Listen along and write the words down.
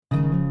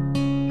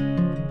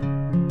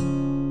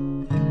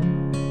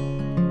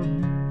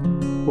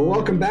Well,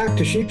 welcome back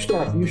to Sheep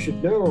Stuff You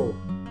Should Know.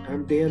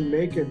 I'm Dan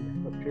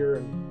Macon up here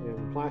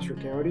in Placer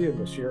County in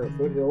the Sierra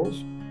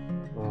Foothills.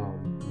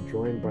 I'm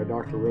joined by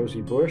Dr.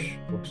 Rosie Bush.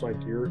 Looks like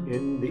you're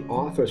in the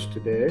office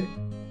today.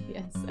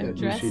 Yes, I'm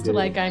dressed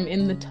like I'm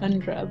in the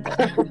tundra.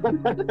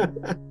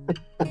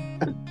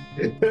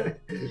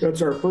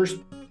 That's our first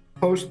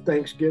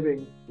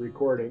post-Thanksgiving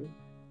recording.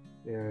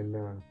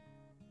 And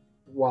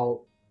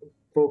while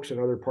folks in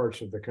other parts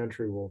of the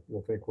country will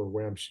think we're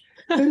wimps,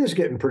 it is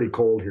getting pretty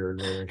cold here in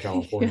Northern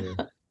California.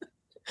 Yeah.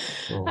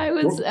 So, I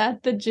was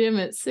at the gym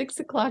at 6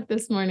 o'clock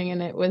this morning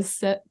and it was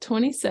set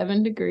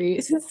 27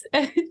 degrees.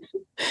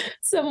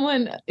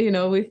 Someone,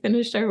 we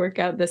finished our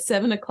workout, the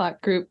 7 o'clock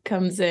group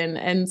comes in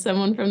and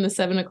someone from the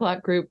 7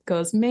 o'clock group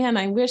goes, "Man,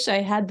 I wish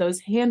I had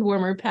those hand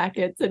warmer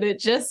packets." And it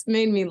just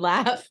made me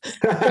laugh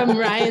from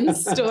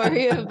Ryan's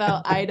story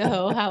about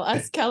Idaho, how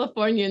us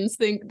Californians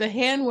think the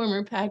hand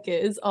warmer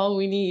packet is all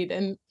we need.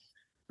 And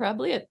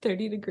probably at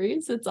 30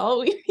 degrees, it's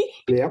all we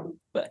need. Yep.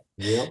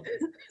 Yeah.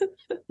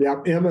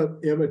 Emma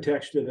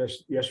texted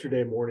us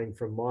yesterday morning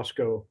from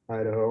Moscow,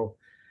 Idaho,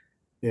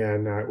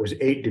 and it was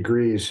 8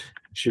 degrees.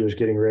 She was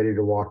getting ready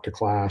to walk to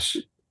class.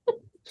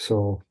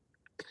 So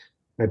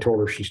I told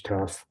her she's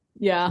tough.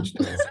 Yeah. She's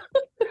tough.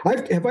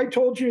 Have I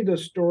told you the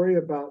story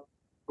about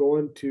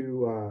going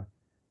to,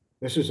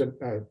 this is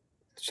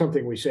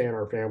something we say in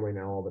our family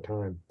now all the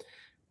time,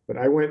 but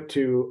I went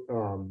to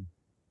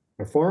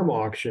a farm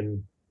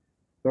auction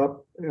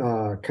up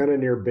kind of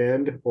near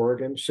Bend,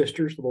 Oregon,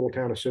 Sisters, the little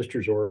town of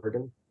Sisters,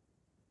 Oregon.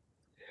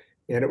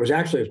 And it was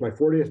my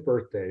 40th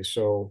birthday.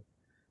 So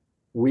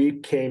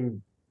we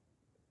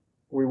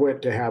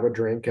went to have a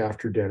drink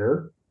after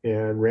dinner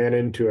and ran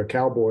into a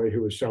cowboy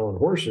who was selling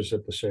horses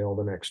at the sale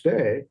the next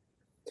day.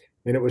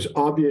 And it was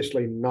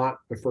obviously not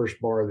the first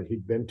bar that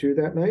he'd been to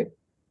that night.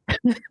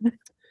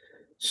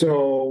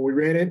 So we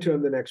ran into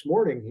him the next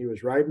morning. He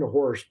was riding a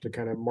horse to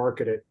kind of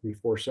market it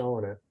before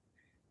selling it.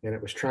 And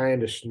it was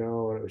trying to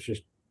snow, and it was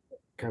just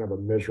kind of a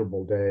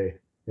miserable day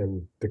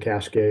in the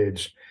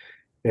Cascades.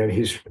 And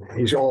he's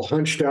all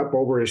hunched up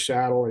over his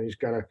saddle, and he's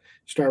got a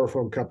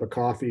styrofoam cup of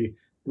coffee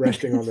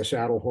resting on the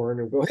saddle horn,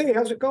 and go, "Hey,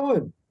 how's it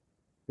going?"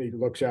 He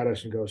looks at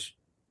us and goes,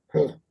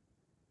 "Huh,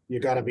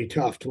 you got to be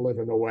tough to live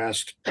in the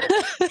West."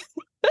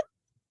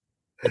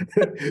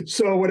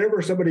 So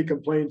whenever somebody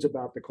complains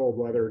about the cold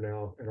weather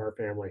now in our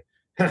family,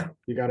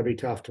 you got to be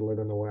tough to live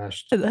in the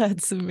West.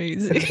 That's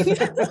amazing.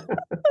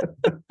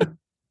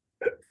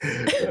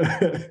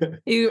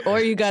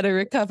 You got to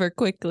recover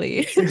quickly.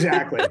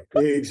 Exactly.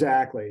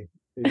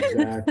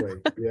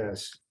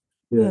 Yes.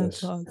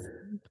 That's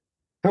awesome.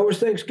 How was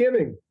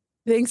Thanksgiving?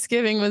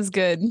 Thanksgiving was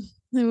good.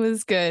 It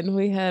was good.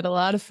 We had a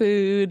lot of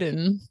food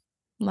and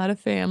a lot of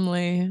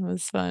family. It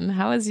was fun.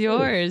 How was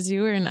yours?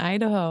 You were in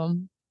Idaho.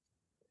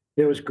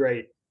 It was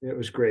great.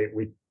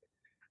 We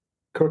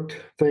cooked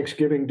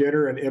Thanksgiving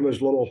dinner in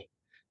Emma's little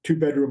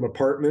 2-bedroom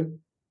apartment.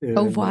 And,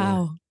 oh,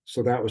 wow.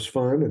 So that was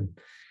fun,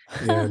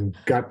 and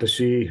got to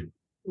see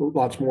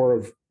lots more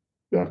of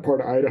that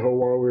part of Idaho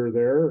while we were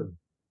there.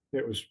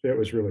 It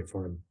was really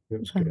fun. It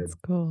was good. That's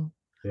cool.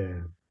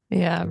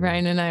 Yeah.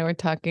 Ryan and I were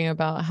talking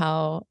about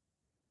how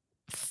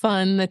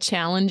fun the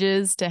challenge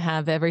is to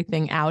have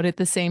everything out at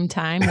the same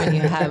time when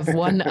you have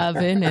one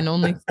oven and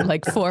only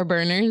like 4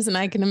 burners. And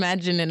I can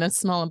imagine in a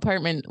small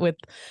apartment with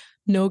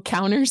no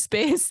counter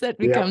space, that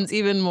becomes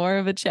even more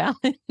of a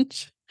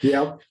challenge.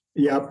 Yep.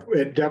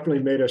 It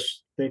definitely made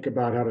us think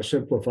about how to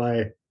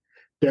simplify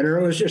dinner.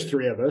 It was just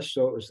 3 of us,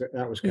 so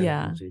that was kind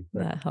of easy.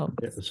 That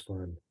helped. It was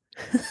fun.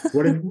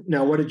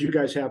 What did you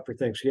guys have for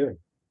Thanksgiving?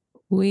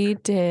 We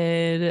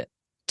did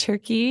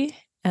turkey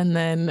and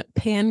then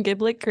pan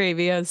giblet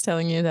gravy. I was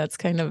telling you that's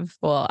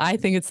I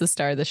think it's the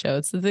star of the show.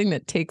 It's the thing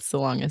that takes the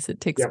longest. It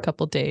takes a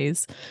couple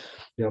days.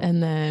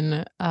 And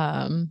then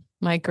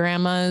my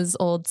grandma's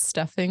old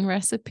stuffing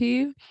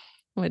recipe,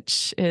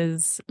 which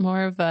is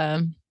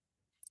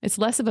it's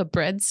less of a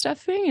bread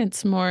stuffing.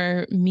 It's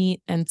more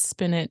meat and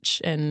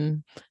spinach,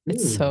 and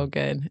it's so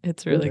good.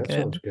 It's really good.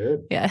 Sounds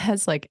good. Yeah, it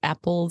has like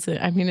apples.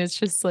 It's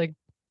just like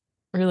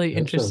really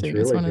interesting.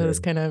 It's one of those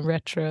kind of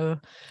retro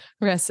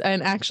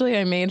and actually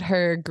I made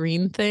her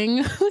green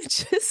thing,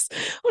 which is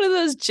one of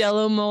those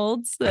Jell-O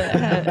molds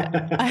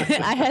that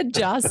I had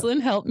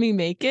Jocelyn help me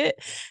make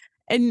it.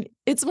 And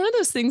it's one of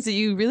those things that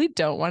you really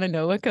don't want to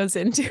know what goes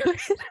into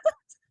it.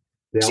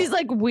 Yeah. She's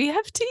like, "We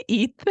have to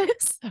eat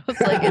this." I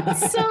was like,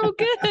 "It's so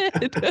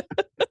good."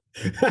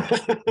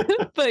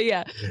 But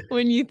yeah,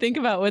 when you think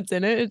about what's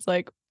in it, it's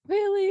like,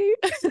 really?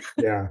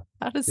 Yeah.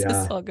 How does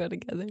this all go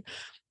together?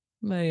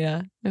 But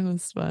yeah, it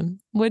was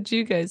fun. What'd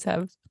you guys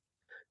have?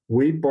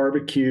 We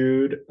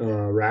barbecued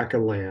rack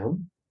of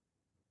lamb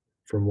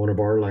from one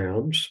of our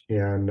lambs,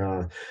 and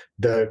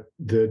the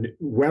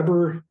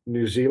Weber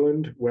New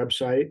Zealand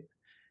website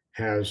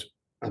has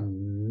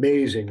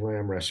amazing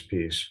lamb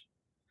recipes.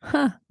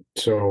 Huh.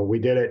 So we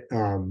did it.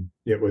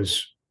 It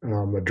was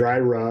a dry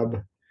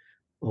rub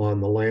on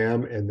the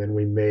lamb, and then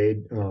we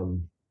made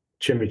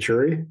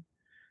chimichurri.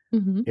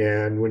 Mm-hmm.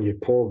 And when you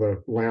pull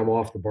the lamb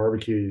off the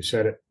barbecue, you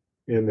set it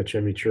in the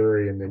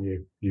chimichurri, and then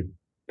you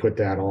put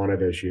that on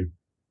it as you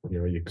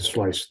can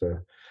slice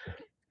the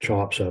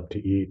chops up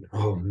to eat.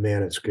 Oh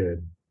man, it's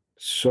good.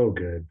 So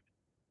good.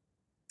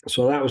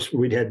 So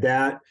we'd had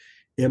that.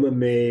 Emma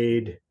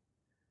made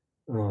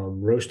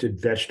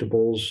roasted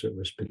vegetables. It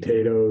was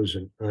potatoes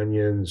and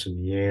onions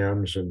and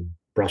yams and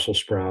Brussels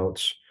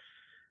sprouts.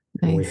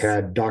 Nice. And we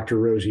had Dr.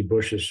 Rosie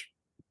Bush's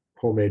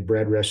homemade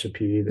bread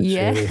recipe that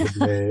Sammy had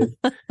made.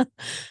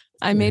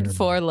 I made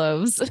 4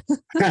 loaves. 2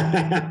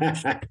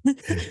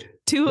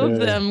 of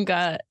them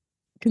got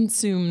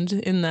consumed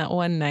in that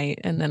one night,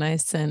 and then I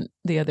sent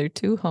the other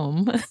 2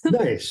 home.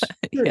 Nice.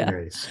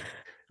 Very nice.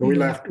 And we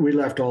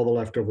left all the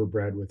leftover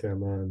bread with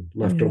Emma and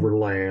leftover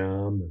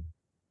lamb.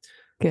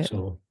 Good.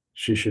 So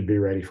she should be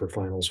ready for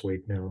finals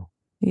week now.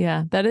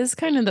 Yeah, that is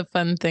kind of the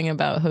fun thing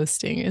about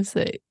hosting is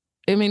that,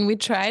 I mean, we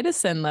try to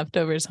send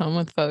leftovers home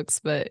with folks,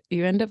 but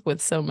you end up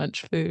with so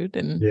much food.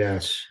 And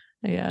yes.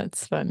 Yeah,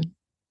 it's fun.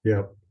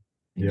 Yep.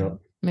 Yep.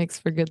 Makes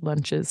for good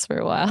lunches for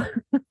a while.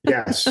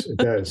 Yes, it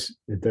does.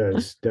 It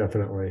does.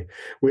 Definitely.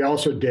 We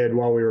also did,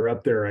 while we were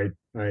up there,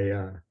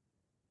 I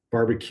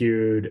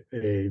barbecued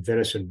a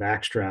venison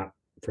backstrap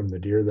from the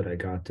deer that I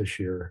got this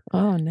year.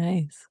 Oh,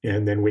 nice.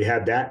 And then we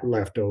had that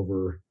left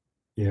over.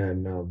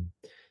 And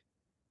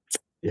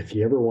if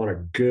you ever want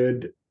a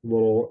good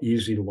little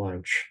easy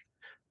lunch,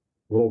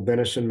 little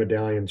venison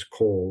medallions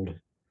cold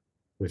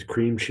with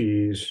cream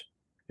cheese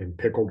and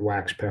pickled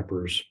wax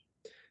peppers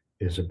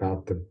is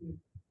about the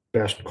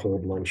best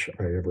cold lunch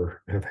I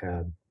ever have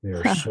had. They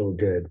are so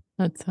good.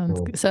 That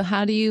sounds good. So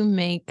how do you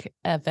make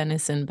a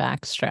venison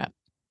backstrap?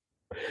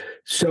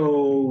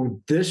 So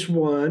this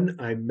one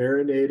I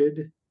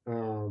marinated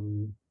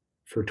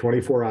for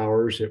 24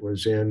 hours. It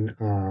was in,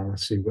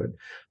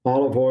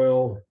 olive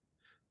oil,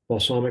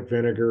 balsamic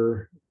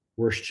vinegar,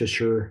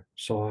 Worcestershire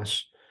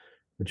sauce,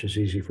 which is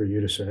easy for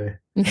you to say,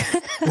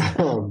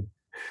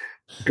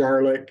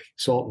 garlic,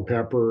 salt and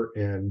pepper,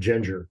 and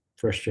ginger,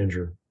 fresh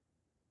ginger.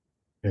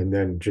 And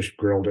then just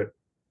grilled it.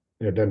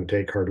 It doesn't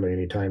take hardly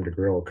any time to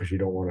grill because you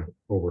don't want to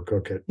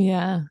overcook it.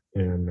 Yeah.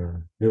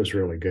 And it was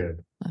really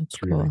good. That's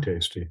cool. Really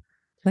tasty.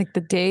 Like the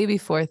day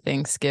before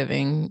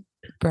Thanksgiving,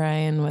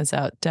 Brian was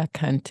out duck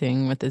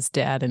hunting with his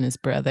dad and his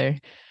brother.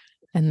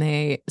 And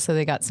they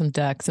got some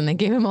ducks and they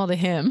gave him all to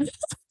him.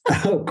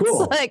 Oh,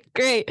 cool. It's like,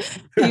 great.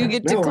 You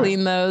get to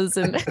clean those.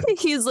 And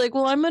he's like,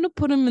 well, I'm going to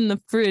put them in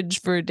the fridge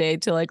for a day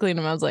till I clean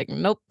them. I was like,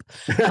 nope.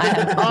 I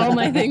have all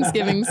my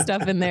Thanksgiving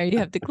stuff in there. You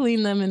have to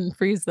clean them and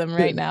freeze them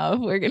right now if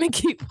we're going to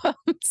keep them.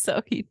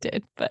 So he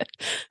did. But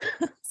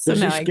so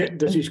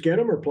does he skin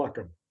them or pluck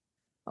them?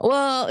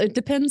 Well, it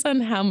depends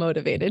on how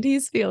motivated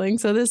he's feeling.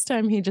 So this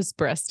time he just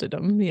breasted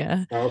them.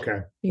 Yeah. Oh, okay.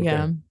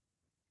 Yeah.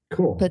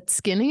 Cool. But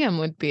skinning them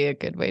would be a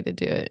good way to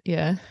do it.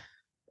 Yeah.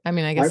 I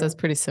mean, I guess that's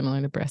pretty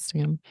similar to breasting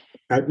them.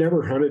 I've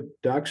never hunted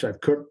ducks. I've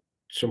cooked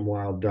some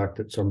wild duck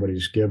that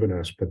somebody's given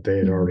us, but they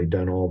had already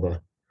done all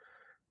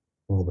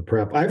the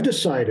prep. I've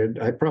decided,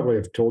 I probably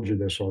have told you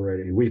this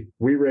already. We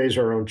raise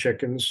our own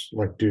chickens,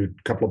 like do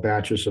a couple of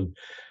batches of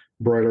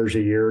broilers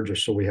a year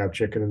just so we have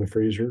chicken in the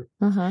freezer.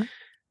 Uh-huh.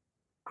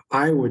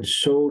 I would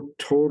so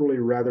totally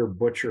rather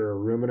butcher a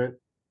ruminant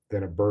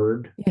than a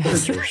bird.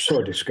 Yes. Birds are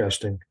so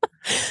disgusting.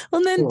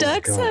 Well, then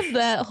ducks have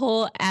that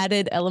whole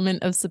added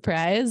element of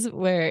surprise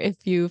where if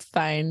you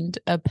find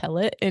a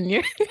pellet in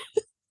your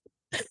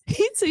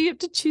so you have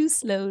to chew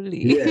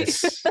slowly.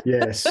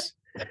 Yes.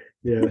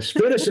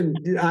 Venison.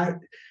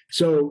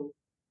 So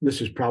this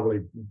is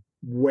probably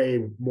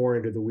way more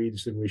into the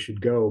weeds than we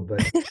should go,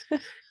 but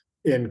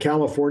in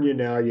California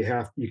now you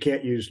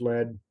can't use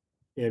lead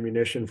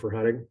ammunition for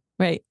hunting.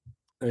 Right.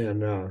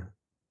 And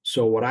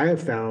so what I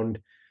have found,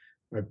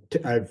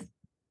 I've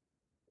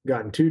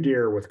gotten 2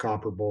 deer with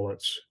copper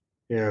bullets,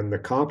 and the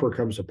copper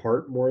comes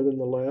apart more than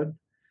the lead.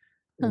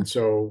 And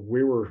so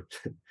we were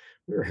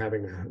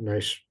having a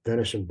nice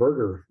venison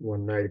burger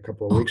one night a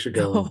couple of weeks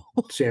ago.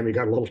 No. Sammy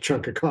got a little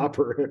chunk of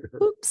copper in her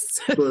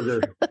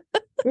burger.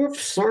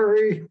 Oops,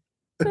 sorry.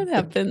 That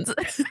happens.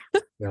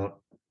 Yeah.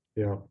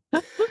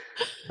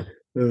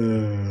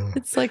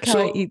 It's like how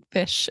I eat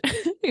fish.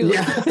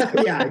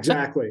 Yeah,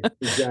 exactly.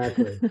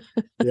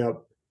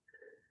 Yep.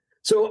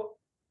 So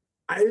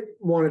I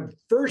wanted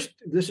first,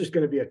 this is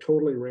going to be a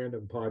totally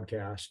random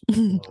podcast,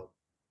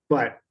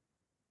 but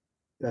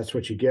that's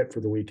what you get for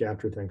the week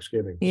after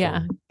Thanksgiving.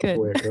 Yeah, so good.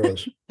 That's the way it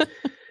goes.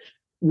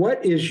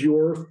 What is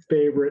your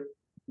favorite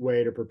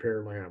way to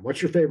prepare lamb?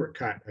 What's your favorite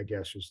cut, I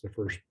guess, is the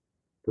first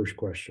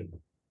question.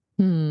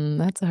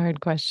 That's a hard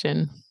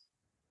question.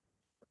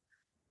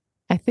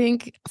 I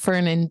think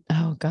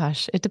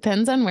it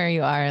depends on where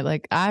you are.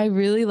 Like, I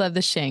really love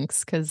the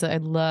shanks because I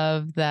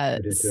love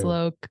that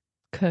slow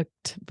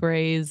cooked,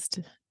 braised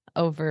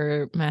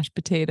over mashed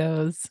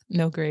potatoes,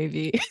 no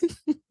gravy.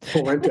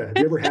 Polenta. Have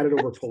you ever had it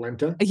over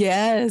polenta?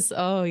 Yes.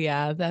 Oh,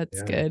 yeah.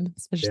 That's good.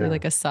 Especially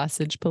like a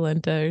sausage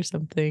polenta or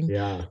something.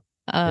 Yeah.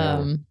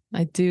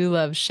 I do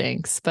love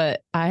shanks,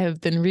 but I have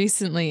been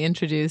recently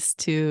introduced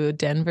to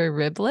Denver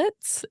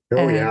riblets.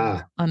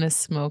 On a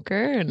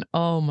smoker, and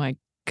oh my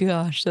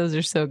gosh, those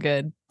are so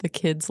good. The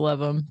kids love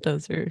them.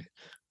 Those are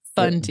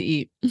fun to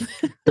eat.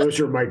 Those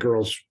are my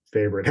girls'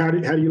 favorite. How do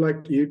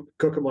you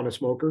cook them on a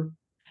smoker?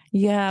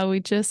 Yeah,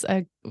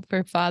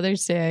 for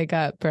Father's Day, I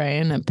got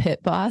Brian a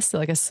Pit Boss,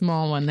 like a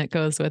small one that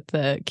goes with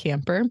the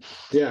camper.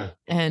 Yeah.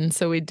 And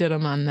so we did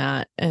them on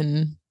that,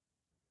 and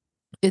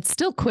it's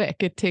still quick.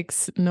 It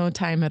takes no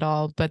time at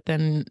all, but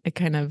then it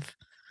kind of,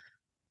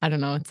 I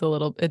don't know,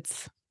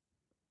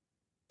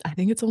 I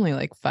think it's only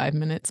like 5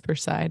 minutes per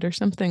side or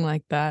something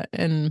like that.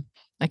 And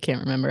I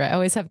can't remember. I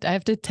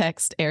have to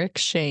text Eric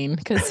Shane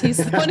because he's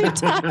the one who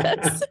taught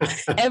us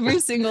every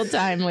single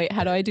time. Wait,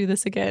 how do I do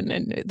this again?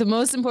 And the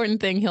most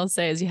important thing he'll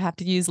say is you have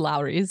to use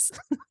Lowry's.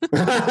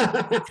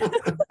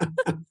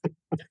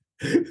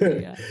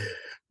 Yeah.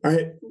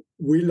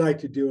 We like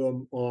to do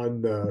them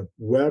on the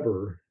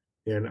Weber,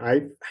 and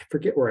I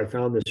forget where I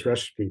found this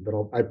recipe, but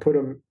I put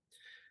them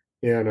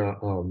in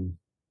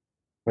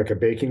like a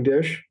baking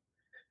dish,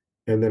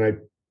 and then I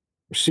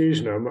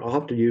season them. I'll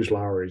have to use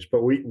Lowry's,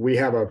 but we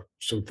have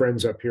some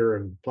friends up here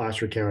in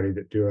Placer County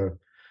that do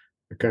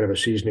a kind of a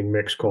seasoning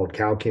mix called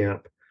Cow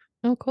Camp.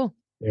 Oh, cool.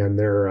 And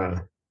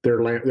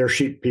they're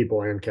sheep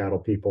people and cattle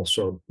people,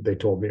 so they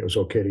told me it was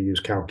okay to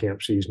use Cow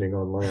Camp seasoning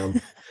on lamb.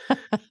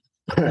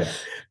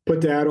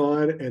 Put that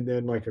on, and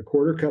then like a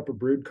quarter cup of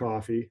brewed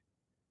coffee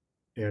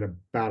and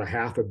about a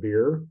half a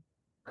beer,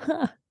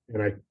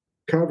 and I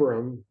cover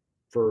them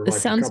for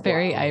this sounds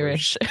very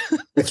Irish.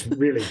 It's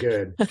really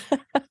good.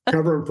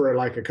 Cover them for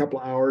like a couple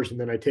of hours, and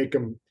then I take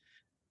them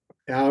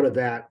out of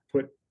that,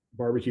 put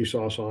barbecue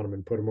sauce on them,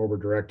 and put them over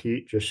direct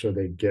heat just so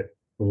they get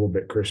a little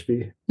bit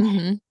crispy.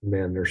 Mm-hmm.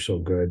 Man, they're so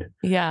good.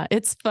 Yeah,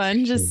 it's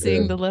fun just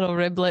seeing the little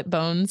riblet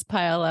bones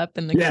pile up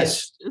and the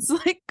kids just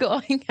like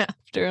going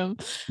after them.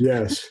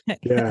 Yes.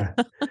 Yeah.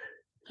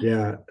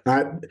 Yeah.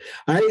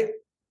 I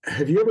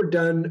have you ever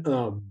done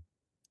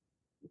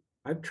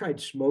I've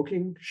tried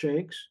smoking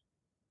shanks,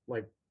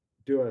 like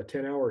do a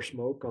 10-hour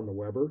smoke on the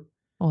Weber.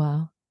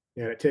 Wow.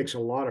 And it takes a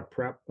lot of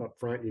prep up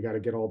front. You got to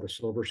get all the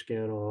silver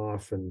skin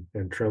off and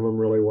trim them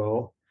really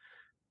well.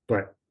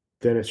 But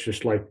then it's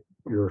just like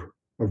you're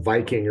a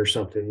Viking or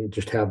something. You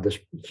just have this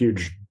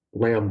huge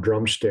lamb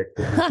drumstick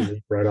that you can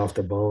eat right off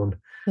the bone.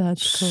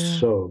 That's cool.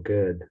 So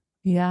good.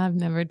 Yeah,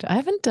 I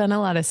haven't done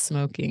a lot of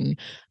smoking.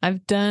 I'm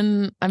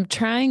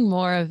trying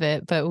more of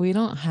it, but we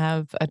don't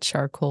have a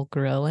charcoal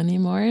grill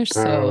anymore.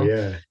 So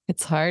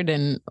it's hard.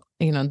 And,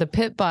 the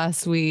Pit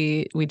Boss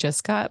we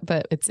just got,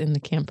 but it's in the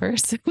camper.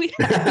 So we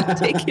haven't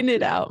taken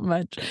it out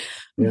much.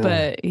 Yeah.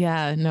 But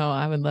yeah, no,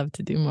 I would love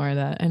to do more of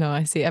that. I know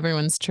I see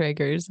everyone's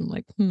Traegers. I'm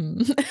like,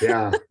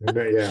 Yeah,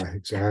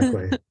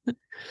 exactly.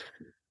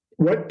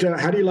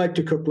 How do you like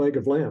to cook leg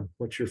of lamb?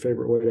 What's your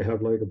favorite way to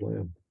have leg of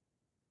lamb?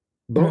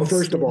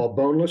 First of all,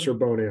 boneless or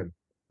bone in?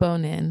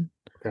 Bone in.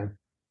 Okay.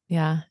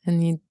 Yeah.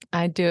 And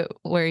I do it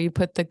where you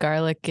put the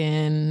garlic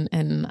in,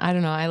 and I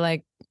don't know,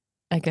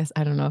 I guess,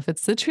 I don't know if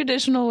it's the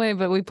traditional way,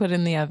 but we put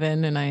in the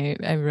oven and I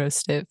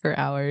roast it for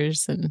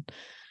hours, and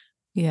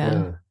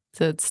yeah.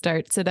 So it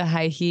starts at a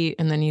high heat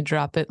and then you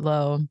drop it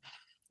low.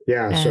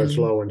 Yeah. So it's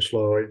low and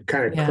slow. It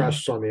kind of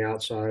crusts on the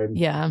outside.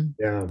 Yeah.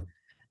 Yeah.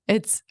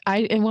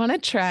 I want to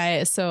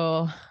try.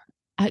 So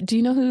do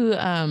you know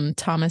who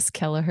Thomas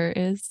Kelleher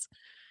is?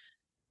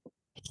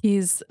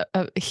 He's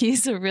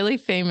a really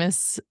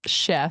famous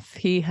chef.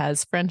 He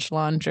has French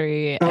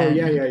Laundry. Oh,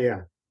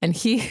 yeah. And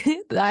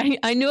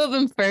I knew of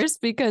him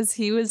first because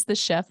he was the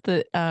chef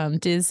that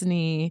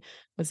Disney,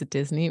 was it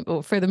Disney?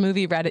 Oh, for the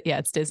movie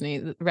it's Disney,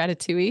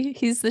 Ratatouille.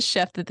 He's the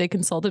chef that they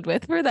consulted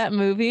with for that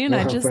movie. And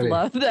I just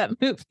love that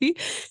movie.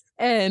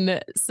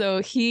 And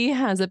so he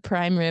has a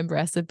prime rib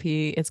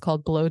recipe. It's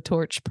called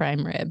blowtorch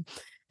prime rib.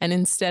 And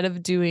instead of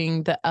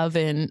having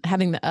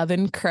the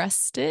oven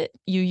crust it,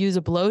 you use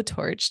a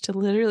blowtorch to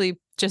literally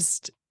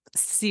just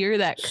sear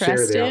that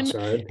crust in.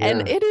 Outside. Yeah.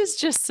 And it is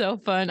just so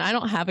fun. I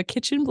don't have a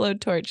kitchen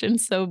blowtorch. And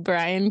so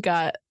Brian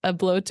got a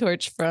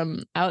blowtorch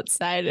from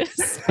outside.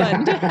 It's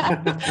fun to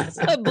have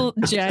a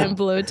giant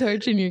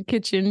blowtorch in your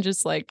kitchen,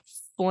 just like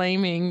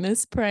flaming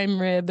this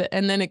prime rib.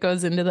 And then it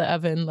goes into the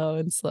oven low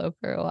and slow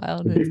for a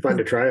while. It'd be fun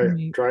to try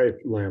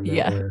lamb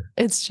that way.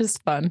 It's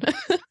just fun.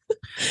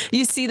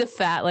 You see the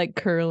fat like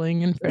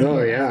curling in front of you.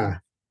 Oh yeah.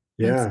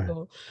 Yeah.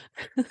 Cool.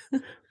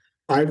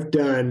 I've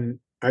done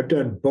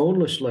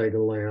boneless leg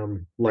of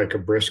lamb like a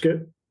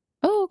brisket.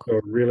 Oh, cool.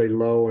 So really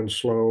low and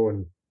slow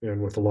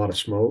and with a lot of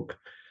smoke.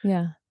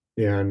 Yeah.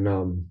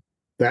 And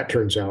that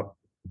turns out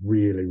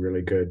really,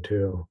 really good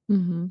too.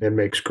 Mm-hmm. And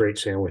makes great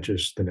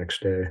sandwiches the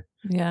next day.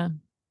 Yeah.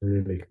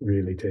 Really,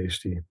 really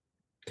tasty.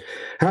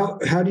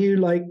 How do you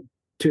like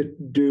to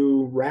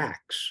do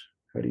racks?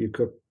 How do you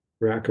cook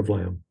rack of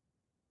lamb?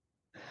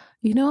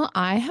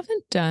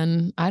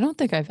 I don't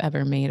think I've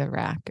ever made a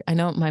rack. I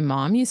know my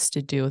mom used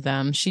to do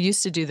them. She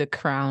used to do the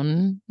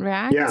crown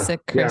racks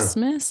at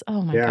Christmas.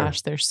 Oh my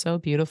gosh, they're so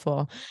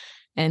beautiful.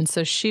 And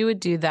so she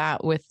would do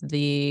that with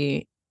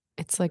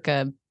it's like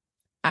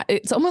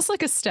it's almost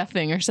like a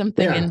stuffing or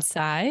something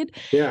inside.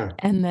 Yeah.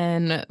 And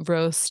then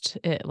roast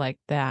it like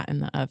that in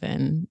the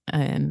oven.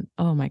 And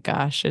oh my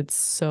gosh, it's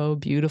so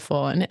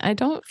beautiful. And I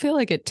don't feel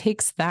like it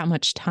takes that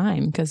much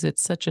time because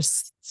it's such a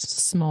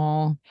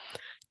small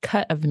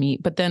cut of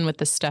meat. But then with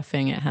the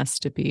stuffing, it has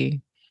to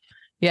be,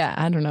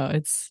 I don't know.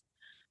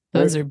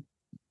 Those are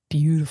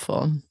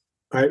beautiful.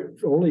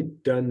 I've only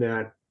done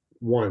that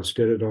once,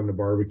 did it on the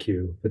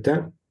barbecue, but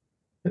that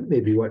may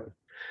be what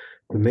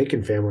the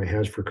Macon family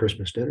has for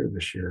Christmas dinner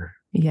this year.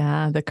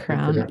 Yeah, the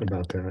crown. I've forgotten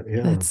about that.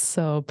 Yeah. That's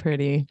so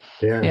pretty.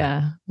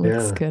 Yeah.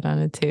 Looks good on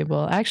a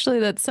table. Actually,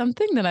 that's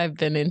something that I've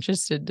been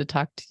interested to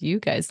talk to you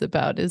guys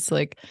about is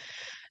like,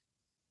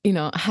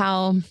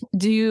 how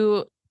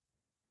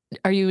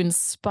are you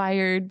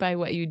inspired by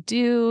what you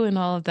do and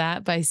all of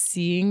that by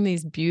seeing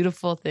these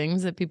beautiful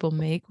things that people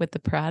make with the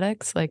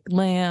products like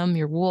lamb,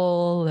 your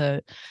wool?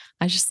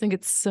 I just think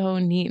it's so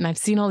neat. And I've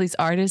seen all these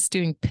artists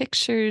doing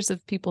pictures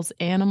of people's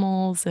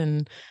animals.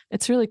 And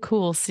it's really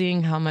cool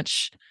seeing how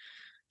much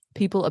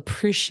people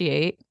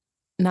appreciate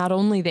not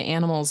only the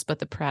animals, but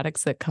the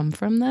products that come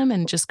from them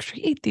and just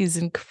create these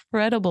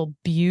incredible,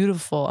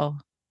 beautiful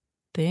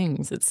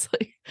things. It's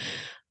like,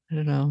 I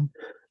don't know.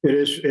 It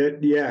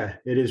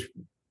is.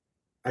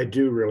 I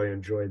do really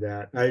enjoy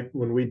that.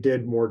 When we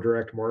did more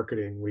direct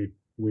marketing,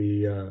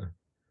 we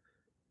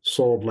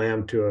sold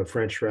lamb to a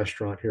French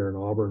restaurant here in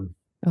Auburn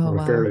on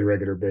a fairly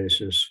regular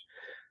basis.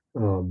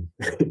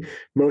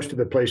 Most of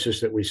the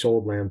places that we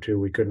sold lamb to,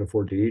 we couldn't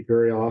afford to eat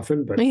very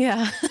often, but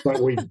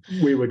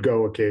we would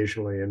go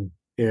occasionally.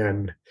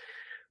 And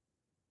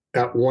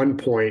at one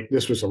point,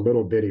 this was a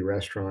little bitty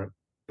restaurant,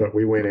 but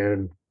we went in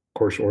and of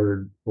course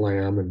ordered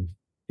lamb, and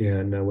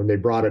when they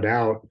brought it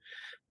out,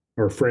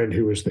 our friend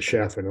who was the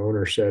chef and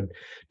owner said,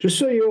 "Just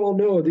so you all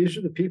know, these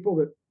are the people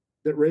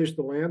that raised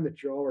the lamb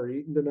that y'all are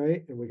eating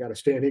tonight." And we got a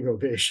standing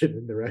ovation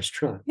in the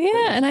restaurant.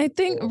 Yeah. And I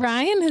think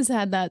Ryan has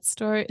had that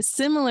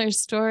similar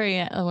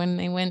story when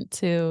they went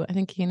to, I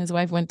think he and his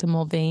wife went to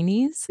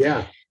Mulvaney's.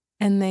 Yeah.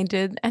 And they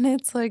did. And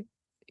it's like,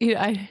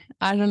 I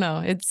don't know.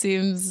 It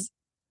seems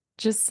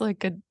just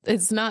like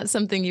it's not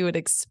something you would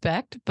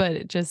expect, but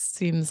it just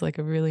seems like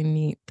a really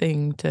neat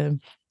thing to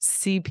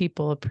see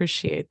people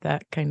appreciate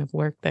that kind of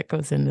work that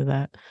goes into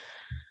that.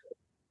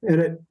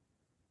 And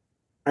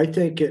I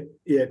think it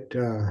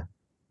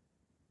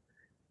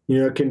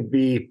can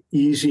be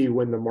easy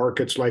when the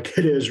market's like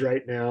it is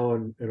right now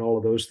and all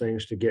of those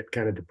things to get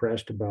kind of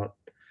depressed about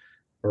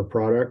our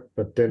product,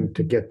 but then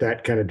to get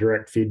that kind of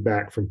direct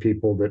feedback from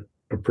people that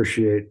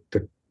appreciate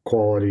the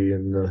quality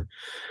and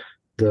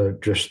the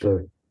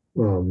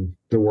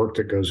work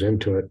that goes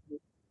into it.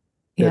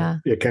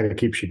 It kind of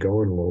keeps you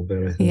going a little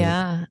bit, I think.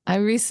 Yeah. I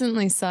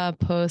recently saw a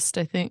post,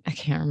 I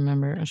can't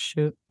remember. Oh,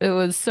 shoot. It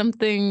was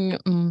something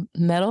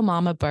Metal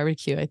Mama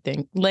Barbecue, I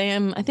think.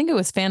 Lamb, I think it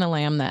was Fana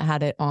Lamb that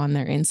had it on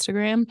their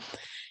Instagram.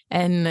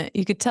 And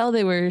you could tell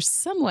they were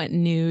somewhat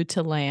new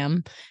to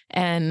lamb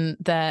and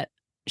that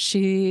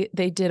they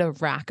did a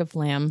rack of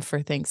lamb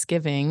for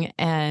Thanksgiving,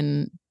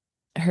 and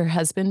her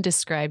husband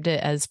described it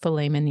as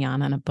filet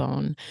mignon on a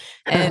bone.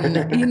 And,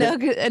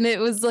 and it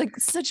was like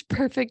such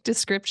perfect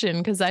description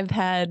because I've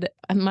had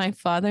my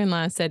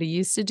father-in-law said he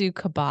used to do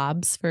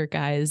kebabs for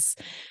guys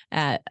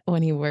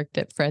when he worked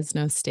at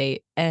Fresno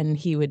State, and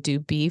he would do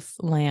beef,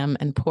 lamb,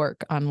 and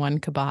pork on one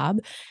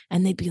kebab.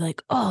 And they'd be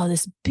like, "Oh,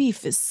 this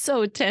beef is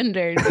so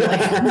tender."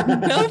 Like,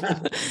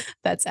 nope,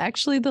 that's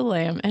actually the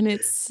lamb. And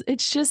it's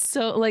just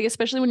so like,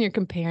 especially when you're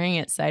comparing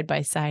it side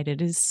by side, it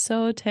is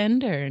so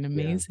tender and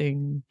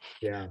amazing.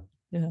 Yeah.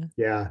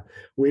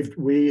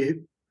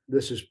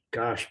 This is,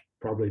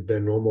 probably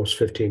been almost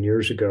 15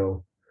 years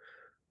ago.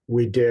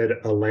 We did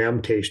a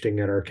lamb tasting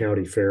at our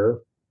county fair,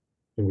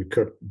 and we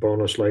cooked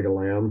boneless leg of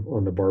lamb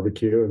on the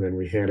barbecue, and then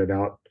we handed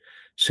out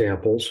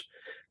samples.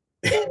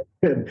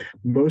 And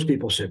most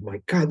people said,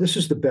 "My God, this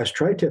is the best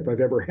tri-tip I've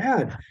ever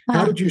had.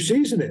 How did you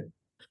season it?"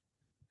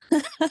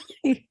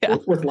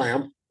 With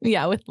lamb.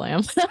 Yeah, with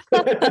lamb.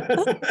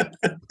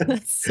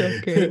 That's so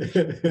great.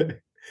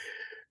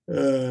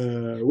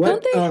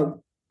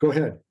 Go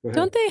ahead.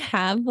 Don't they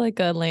have like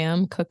a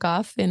lamb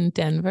cook-off in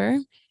Denver?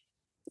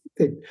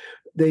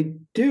 They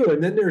do,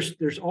 and then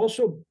there's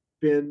also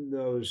been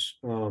those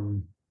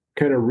kind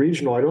of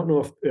regional. I don't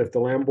know if the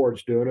Lamb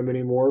Board's doing them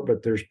anymore,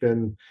 but there's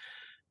been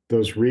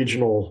those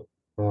regional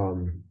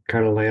kind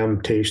of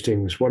lamb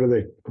tastings. What do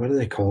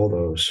they call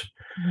those?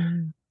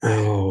 Mm.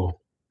 Oh,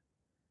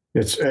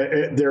 it's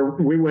there.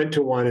 We went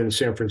to one in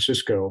San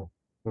Francisco.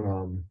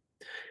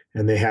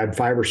 And they had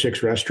 5 or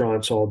 6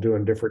 restaurants all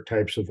doing different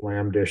types of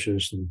lamb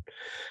dishes,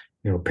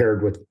 and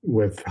paired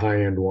with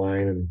high-end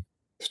wine and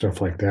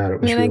stuff like that.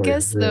 I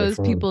guess really those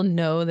fun. People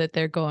know that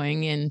they're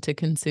going in to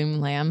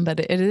consume lamb, but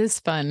it is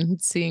fun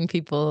seeing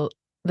people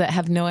that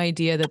have no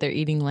idea that they're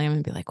eating lamb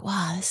and be like,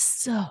 "Wow, this is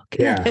so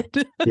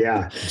good."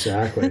 Yeah,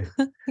 exactly.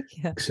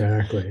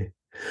 Exactly.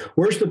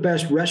 Where's the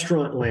best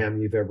restaurant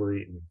lamb you've ever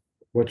eaten?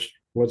 What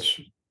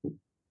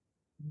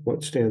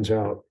stands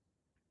out?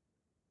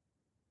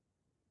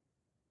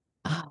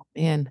 Oh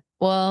man.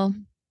 Well,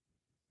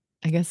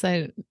 I guess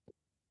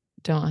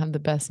don't have the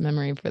best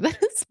memory for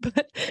this,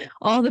 but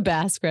all the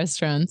Basque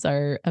restaurants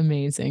are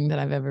amazing that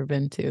I've ever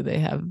been to. They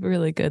have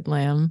really good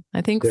lamb.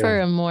 I think for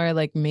a more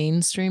like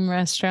mainstream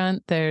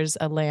restaurant, there's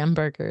a lamb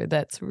burger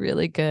that's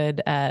really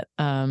good at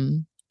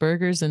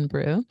Burgers and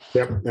Brew.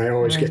 Yep, I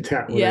always get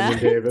that one in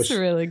Davis. It's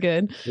really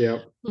good.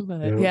 Yep.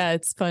 But yeah,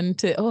 it's fun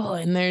to. Oh,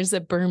 and there's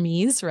a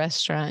Burmese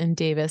restaurant in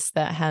Davis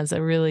that has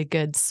a really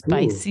good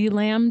spicy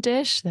lamb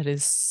dish that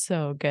is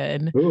so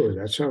good. Ooh,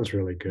 that sounds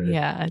really good.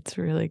 Yeah, it's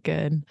really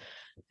good.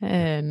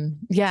 And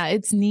yeah,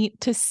 it's neat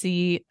to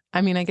see.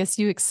 I mean, I guess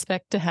you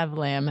expect to have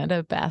lamb at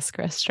a Basque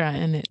restaurant,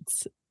 and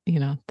it's,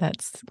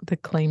 that's the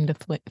claim to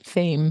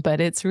fame,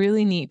 but it's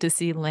really neat to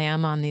see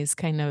lamb on these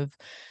kind of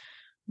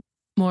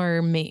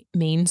more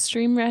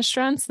mainstream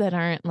restaurants that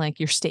aren't like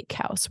your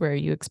steakhouse where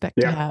you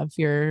expect to have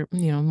your,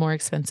 more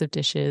expensive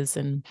dishes.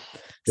 And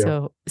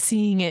so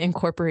seeing it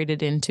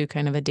incorporated into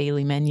kind of a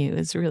daily menu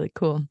is really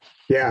cool.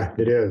 Yeah,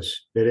 it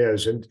is. It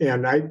is.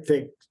 And I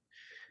think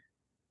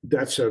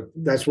that's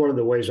one of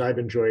the ways I've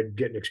enjoyed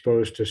getting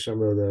exposed to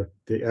some of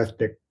the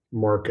ethnic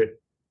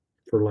market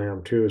for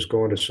lamb too, is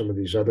going to some of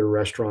these other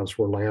restaurants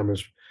where lamb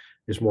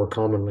is more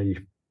commonly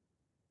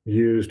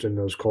used in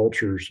those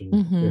cultures,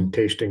 and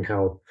tasting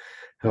how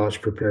it's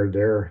prepared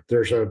there.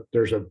 There's a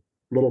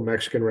little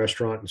Mexican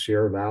restaurant in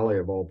Sierra Valley,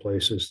 of all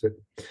places, that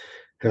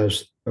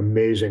has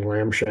amazing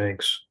lamb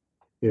shanks.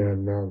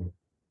 And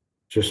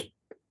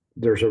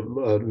there's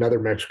another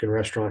Mexican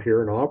restaurant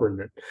here in Auburn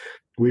that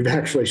we've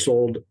actually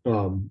sold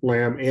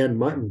lamb and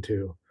mutton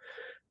to.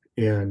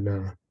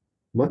 And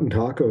mutton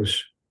tacos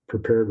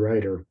prepared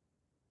right are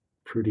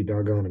pretty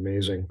doggone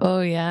amazing.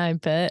 Oh yeah, I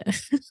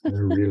bet.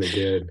 They're really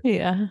good.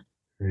 Yeah.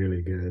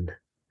 Really good.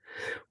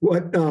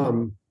 What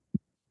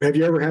have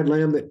you ever had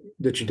lamb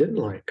that you didn't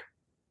like?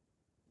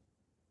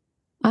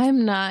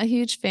 I'm not a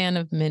huge fan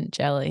of mint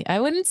jelly. I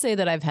wouldn't say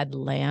that I've had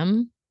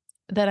lamb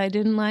that I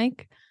didn't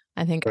like.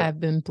 I think I've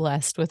been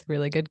blessed with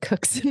really good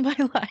cooks in my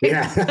life.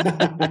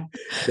 Yeah.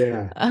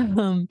 Yeah.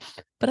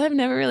 But I've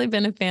never really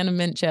been a fan of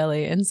mint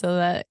jelly. And so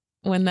that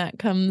when that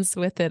comes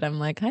with it, I'm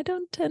like, I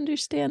don't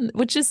understand,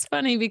 which is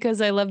funny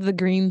because I love the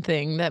green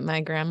thing that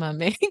my grandma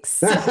makes.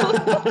 So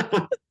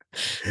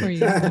or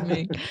used to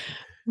make.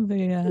 But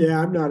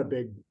yeah, I'm not a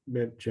big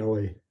mint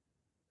jelly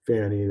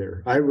fan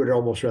either. I would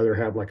almost rather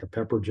have like a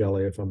pepper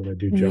jelly if I'm going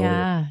to do jelly.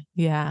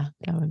 Yeah,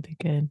 that would be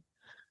good.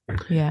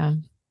 Yeah.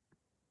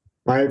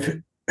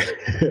 I've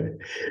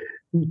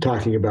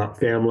talking about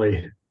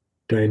family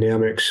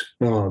dynamics.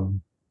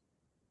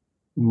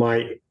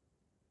 My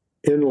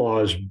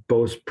in-laws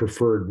both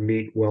preferred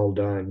meat well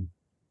done.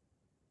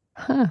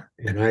 Huh.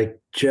 And I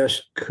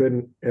just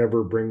couldn't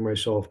ever bring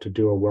myself to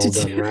do a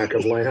well-done rack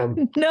of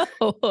lamb. No,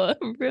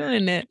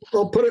 ruin it.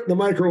 I'll put it in the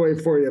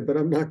microwave for you, but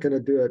I'm not going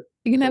to do it.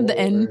 You can have the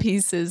end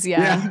pieces,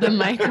 the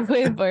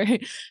microwave. Or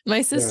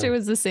my sister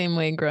was the same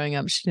way growing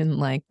up. She didn't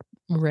like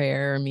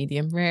rare or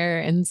medium rare,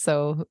 and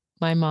so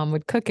my mom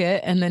would cook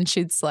it, and then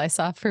she'd slice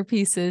off her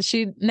pieces.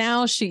 She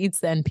eats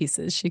the end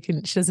pieces. She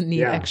doesn't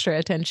need extra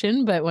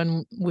attention. But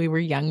when we were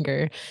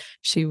younger,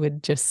 she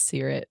would just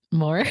sear it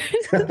more.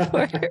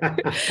 For her.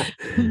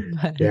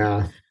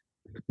 Yeah.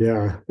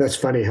 That's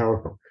funny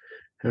how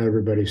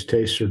everybody's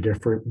tastes are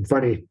different. And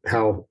funny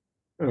how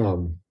at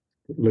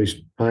least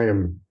I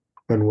am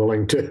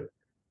unwilling to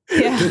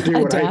do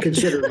what I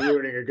consider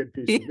ruining a good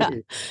piece of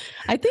meat.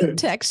 I think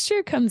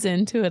texture comes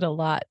into it a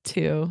lot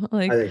too.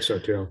 Like, I think so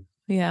too.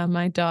 Yeah,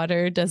 my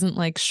daughter doesn't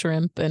like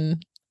shrimp,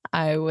 and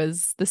I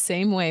was the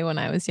same way when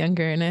I was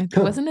younger, and it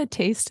wasn't a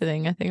taste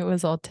thing. I think it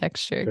was all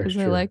texture because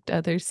I liked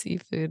other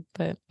seafood.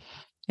 But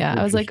yeah,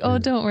 I was like, oh,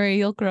 don't worry,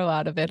 you'll grow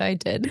out of it. I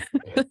did.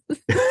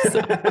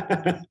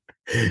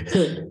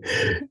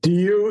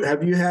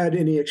 Have you had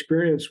any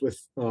experience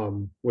with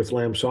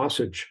lamb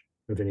sausage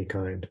of any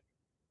kind?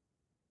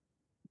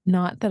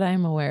 Not that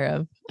I'm aware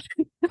of.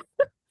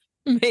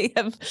 May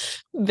have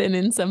been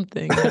in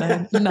something,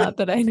 but not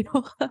that I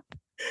know of.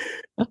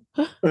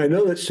 I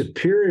know that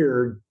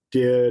Superior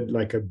did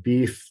like a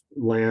beef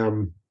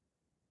lamb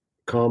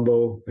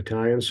combo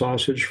Italian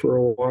sausage for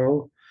a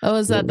while. Oh,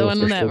 is that the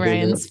one that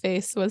Ryan's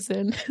face was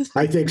in?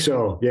 I think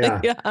so.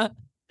 Yeah.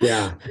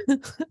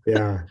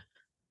 Yeah.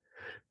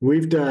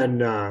 We've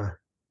done,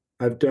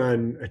 I've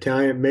done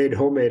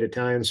homemade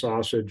Italian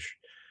sausage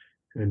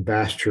and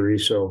Bass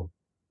chorizo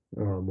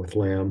with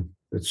lamb.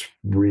 It's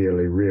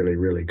really, really,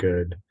 really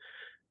good.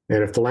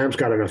 And if the lamb's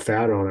got enough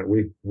fat on it,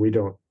 we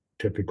don't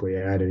typically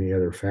add any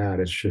other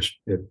fat. It's just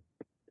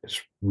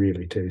it's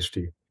really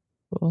tasty.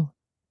 Cool.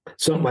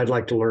 Something I'd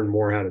like to learn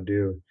more how to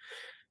do,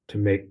 to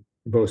make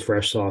both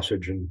fresh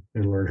sausage and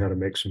learn how to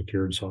make some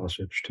cured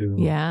sausage too.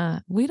 Yeah,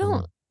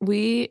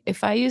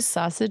 if I use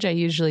sausage, I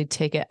usually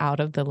take it out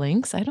of the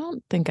links. I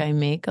don't think I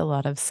make a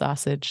lot of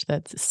sausage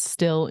that's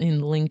still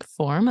in link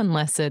form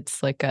unless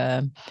it's like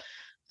a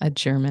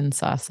German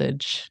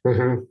sausage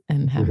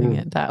and having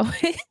it that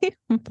way.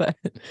 But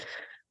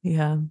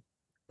yeah.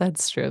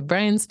 That's true.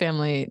 Brian's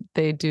family,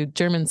 they do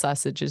German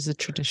sausage is a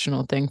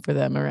traditional thing for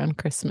them around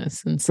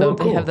Christmas. And so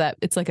they have that,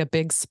 it's like a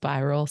big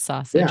spiral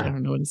sausage. I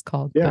don't know what it's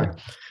called. Yeah.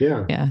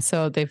 Yeah.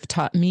 So they've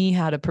taught me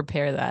how to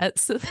prepare that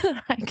so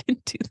that I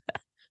can do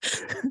that.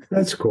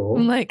 That's cool.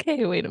 I'm like,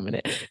 hey, wait a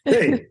minute.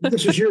 Hey,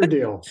 this is your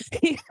deal.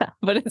 Yeah,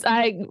 but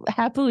I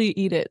happily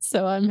eat it,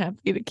 so I'm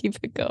happy to keep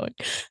it going.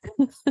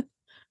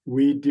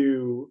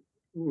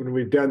 When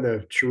we've done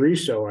the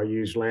chorizo, I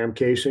use lamb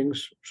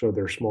casings, so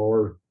they're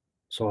smaller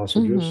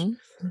sausages.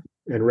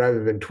 Mm-hmm. And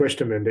rather than twist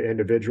them into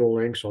individual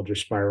links, I'll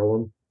just spiral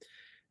them.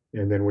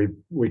 And then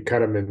we cut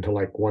them into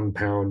like 1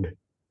 pound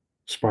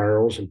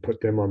spirals and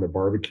put them on the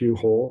barbecue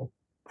whole.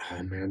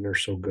 Oh man, they're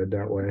so good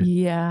that way.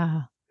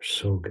 Yeah.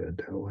 So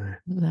good that way.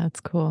 That's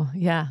cool.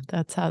 Yeah,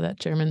 that's how that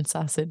German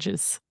sausage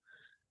is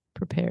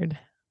prepared.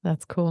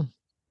 That's cool.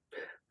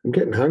 I'm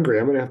getting hungry.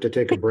 I'm going to have to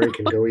take a break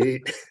and go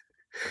eat.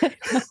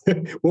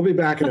 We'll be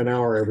back in an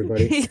hour,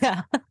 everybody.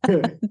 Yeah.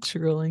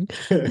 Drooling.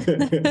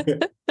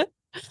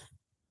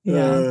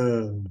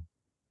 Yeah.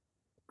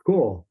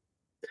 Cool.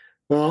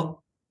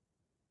 Well,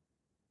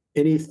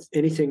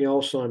 anything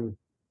else on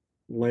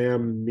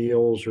lamb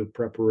meals or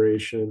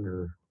preparation,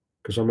 or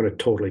because I'm going to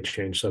totally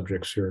change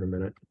subjects here in a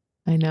minute.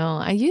 I know.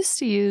 I used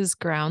to use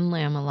ground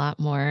lamb a lot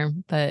more,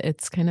 but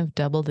it's kind of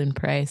doubled in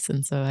price.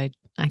 And so I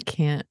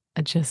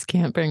just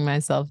can't bring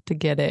myself to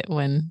get it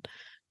when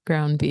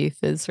ground beef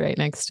is right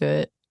next to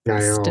it.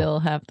 Still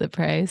have the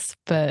price,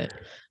 but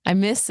I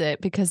miss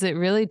it because it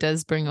really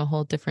does bring a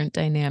whole different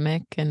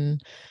dynamic.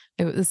 And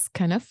it was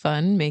kind of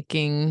fun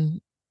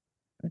making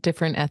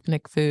different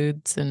ethnic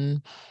foods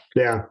and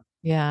yeah.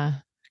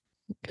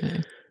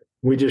 Okay.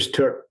 We just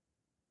took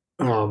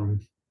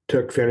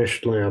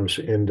finished lambs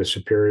into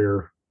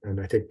Superior, and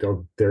I think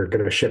they're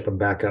going to ship them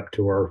back up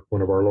to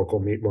one of our local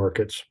meat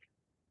markets.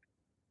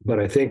 But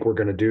I think we're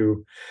going to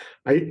do.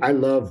 I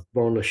love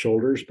boneless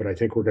shoulders, but I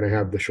think we're going to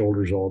have the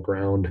shoulders all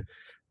ground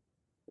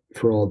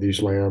for all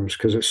these lambs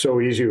because it's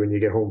so easy when you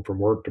get home from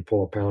work to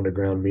pull a pound of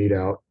ground meat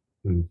out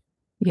and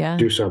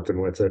do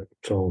something with it.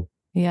 So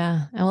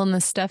yeah, well, and the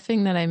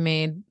stuffing that I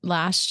made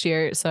last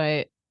year,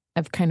 so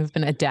I've kind of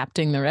been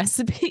adapting the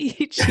recipe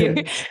each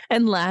year.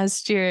 And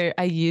last year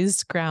I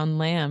used ground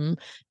lamb.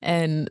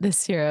 And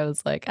this year I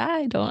was like,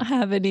 I don't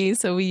have any.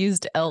 So we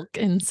used elk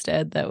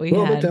instead that we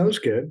had. But that was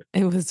good.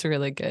 It was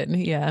really good.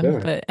 Yeah.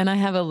 And I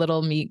have a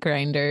little meat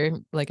grinder,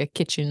 like a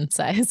kitchen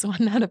size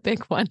one, not a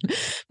big one.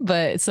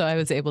 But so I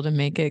was able to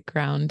make it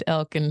ground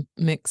elk and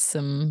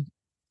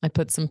I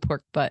put some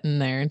pork butt in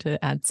there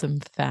to add some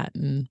fat.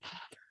 And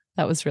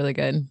that was really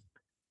good.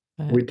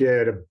 We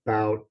did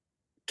about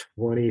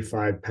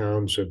 25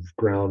 pounds of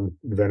ground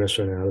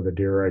venison out of the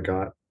deer I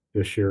got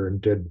this year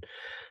and did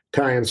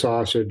Italian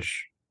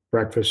sausage,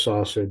 breakfast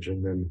sausage,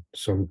 and then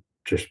some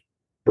just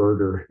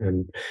burger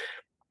and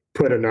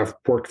put enough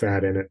pork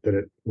fat in it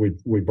that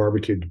we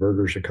barbecued the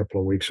burgers a couple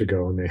of weeks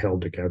ago and they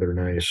held together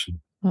nice.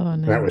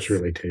 Nice. That was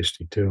really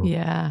tasty too.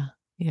 Yeah.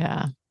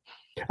 Yeah.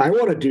 I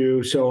want to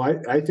do, so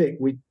I think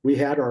we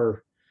had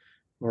our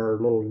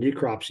little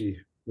necropsy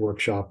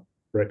workshop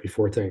right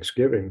before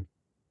Thanksgiving.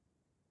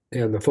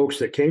 And the folks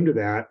that came to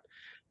that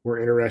were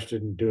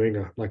interested in doing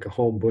a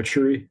home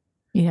butchery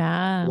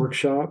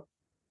workshop.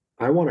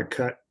 I want to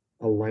cut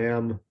a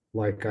lamb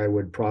like I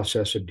would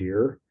process a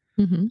deer.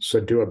 Mm-hmm.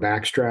 So do a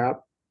backstrap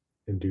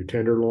and do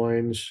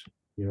tenderloins,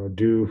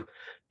 do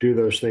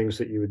those things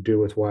that you would do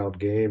with wild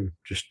game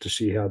just to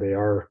see how they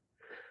are.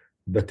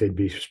 But they'd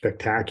be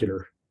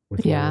spectacular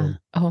with lamb.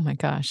 Oh my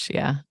gosh.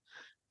 Yeah.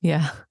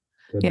 Yeah.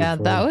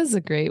 That was a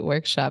great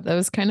workshop. That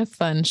was kind of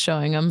fun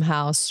showing them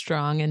how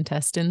strong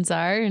intestines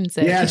are and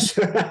saying, yes.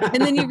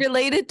 And then you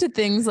relate it to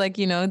things like,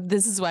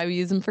 this is why we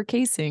use them for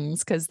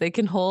casings because they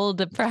can hold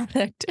a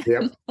product.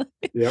 Yep.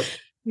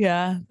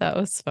 Yeah, that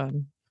was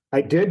fun.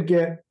 I think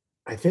they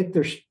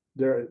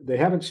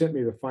haven't sent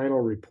me the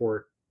final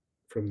report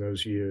from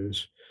those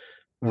ewes,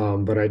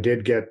 but I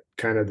did get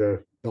kind of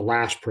the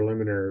last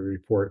preliminary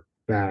report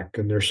back,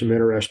 and there's some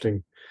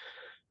interesting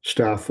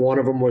stuff. One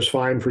of them was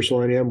fine for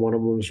selenium. One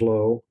of them was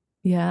low.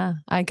 Yeah,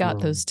 I got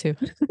those too.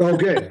 Oh,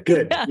 good.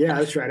 Yeah,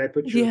 that's right. I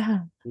put your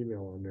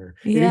email on there.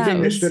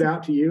 Anything that stood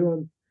out to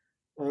you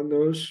on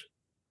those?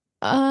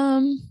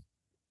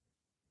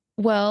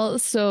 Well,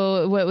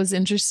 so what was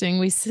interesting,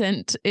 we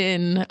sent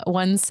in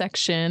one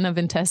section of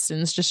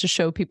intestines just to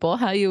show people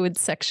how you would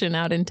section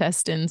out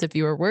intestines if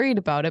you were worried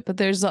about it.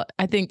 But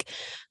I think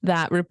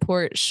that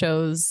report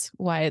shows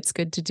why it's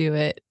good to do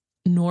it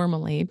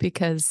normally,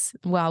 because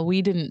while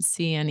we didn't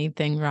see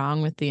anything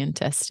wrong with the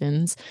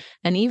intestines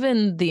and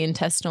even the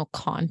intestinal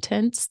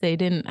contents, they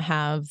didn't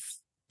have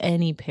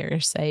any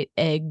parasite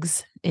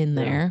eggs in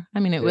there.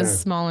 I mean, it was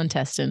small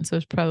intestine, so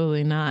it's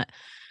probably not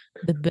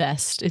the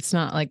best. It's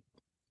not like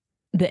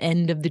the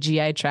end of the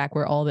GI tract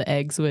where all the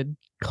eggs would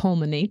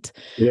culminate.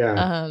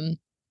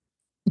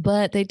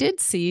 But they did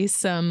see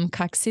some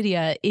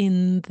coccidia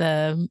in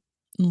the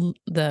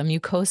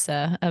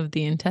mucosa of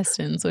the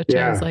intestines, which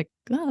I was like,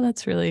 oh,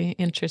 that's really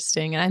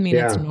interesting. And I mean,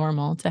 it's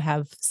normal to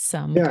have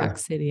some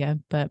coccidia,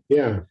 but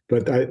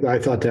but I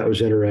thought that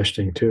was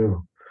interesting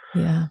too.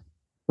 Yeah.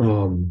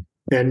 And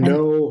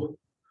no,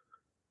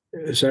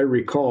 as I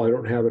recall, I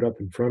don't have it up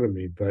in front of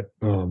me, but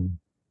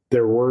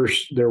there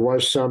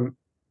was some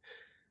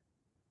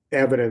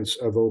evidence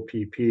of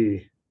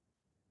OPP.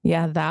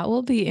 Yeah, that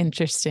will be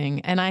interesting.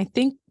 And I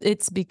think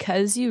it's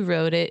because you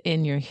wrote it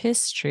in your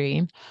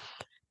history,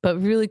 but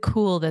really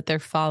cool that they're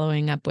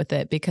following up with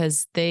it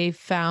because they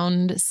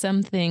found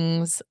some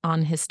things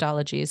on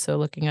histology, so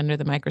looking under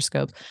the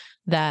microscope,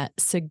 that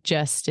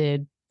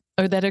suggested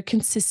or that are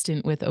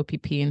consistent with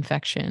OPP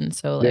infection.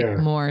 So like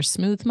more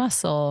smooth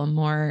muscle,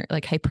 more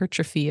like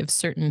hypertrophy of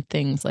certain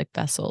things like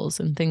vessels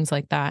and things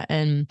like that.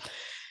 And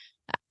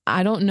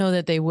I don't know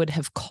that they would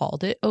have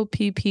called it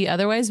OPP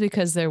otherwise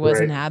because there was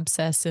an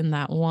abscess in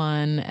that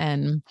one.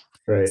 And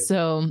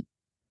so,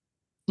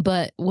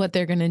 but what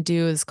they're going to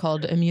do is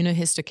called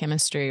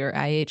immunohistochemistry or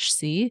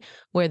IHC,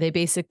 where they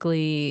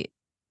basically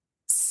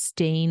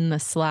stain the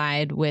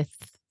slide with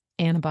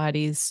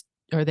antibodies,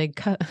 or they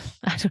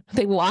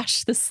they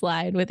wash the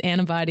slide with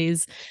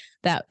antibodies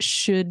that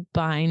should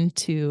bind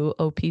to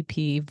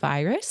OPP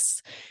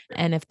virus.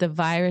 And if the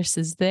virus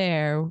is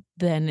there,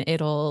 then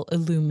it'll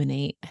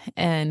illuminate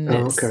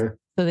and so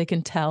they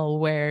can tell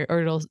where,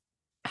 or it'll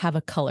have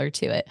a color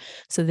to it.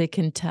 So they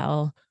can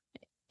tell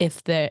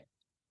if the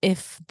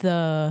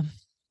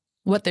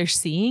what they're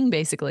seeing,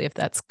 basically, if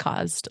that's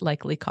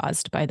likely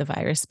caused by the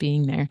virus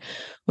being there,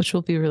 which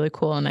will be really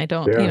cool. And I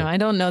don't, I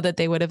don't know that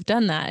they would have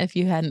done that if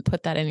you hadn't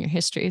put that in your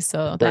history.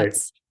 So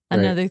that's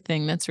another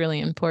thing that's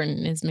really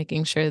important, is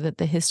making sure that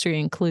the history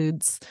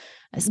includes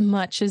as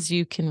much as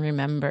you can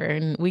remember.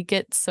 And we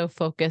get so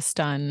focused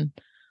on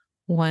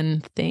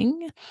one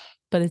thing,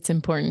 but it's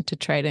important to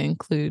try to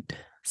include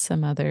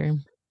some other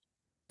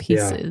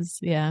pieces.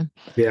 Yeah.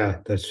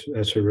 That's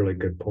a really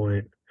good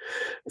point.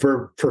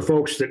 For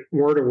folks that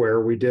weren't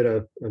aware, we did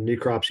a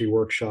necropsy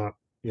workshop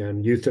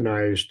and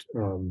euthanized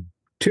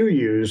 2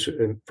 ewes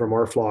from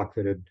our flock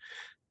that had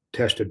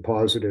tested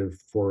positive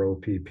for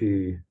OPP.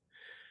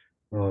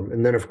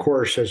 And then, of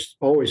course, as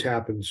always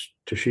happens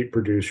to sheep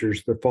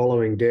producers, the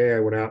following day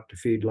I went out to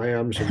feed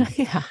lambs, and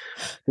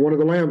one of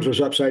the lambs was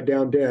upside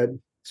down dead.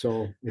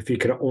 So if he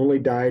could have only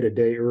died a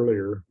day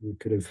earlier, we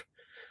could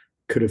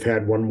have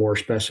had one more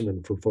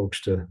specimen for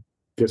folks to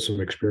get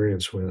some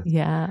experience with.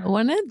 Yeah.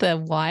 One of the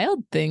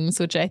wild things,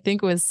 which I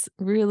think was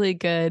really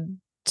good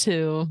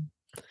to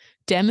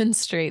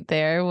demonstrate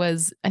there,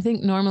 was I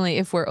think normally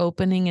if we're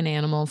opening an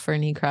animal for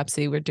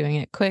necropsy, we're doing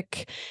it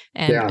quick.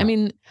 And I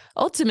mean,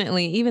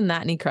 ultimately, even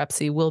that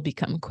necropsy will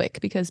become quick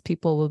because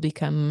people will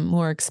become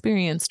more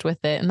experienced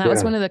with it. And that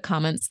was one of the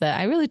comments that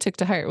I really took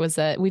to heart, was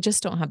that we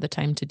just don't have the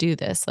time to do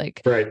this,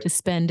 like to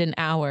spend an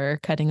hour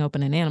cutting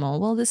open an animal.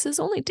 Well, this is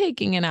only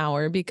taking an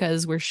hour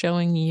because we're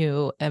showing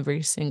you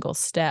every single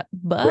step.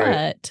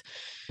 But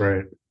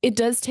it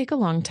does take a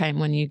long time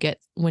when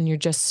you're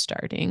just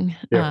starting.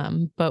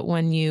 But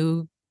when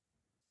you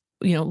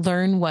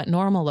learn what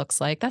normal looks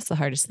like, that's the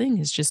hardest thing,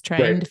 is just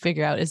trying to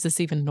figure out, is this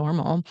even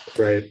normal?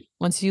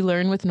 Once you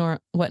learn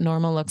what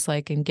normal looks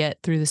like and get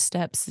through the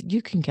steps,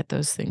 you can get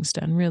those things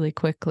done really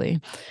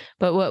quickly.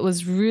 But what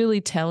was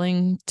really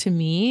telling to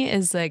me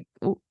is like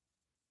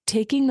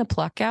taking the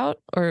pluck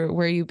out, or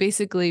where you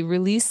basically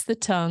release the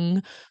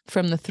tongue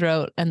from the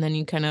throat and then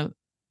you kind of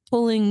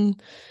pulling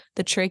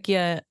the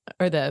trachea,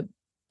 or the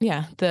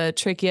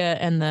trachea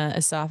and the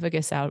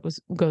esophagus out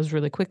goes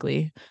really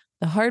quickly.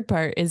 The hard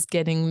part is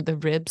getting the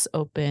ribs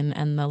open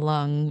and the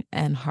lung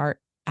and heart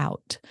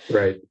out.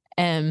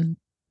 And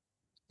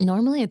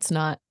normally it's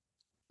not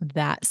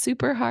that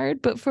super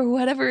hard, but for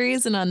whatever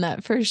reason on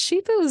that first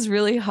sheep, it was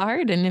really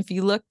hard. And if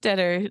you looked at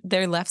her,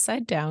 their left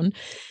side down,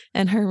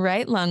 and her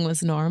right lung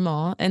was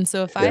normal. And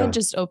so if I had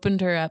just opened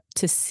her up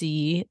to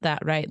see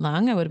that right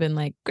lung, I would have been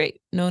like,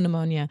 great, no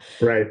pneumonia.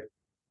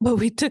 But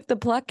we took the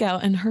pluck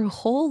out and her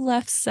whole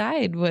left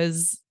side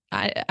was,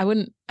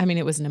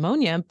 it was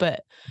pneumonia,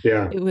 but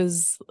it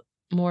was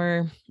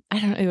more, I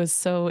don't know, it was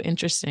so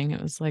interesting.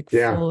 It was like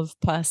full of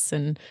pus,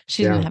 and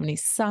she didn't have any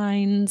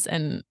signs.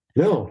 And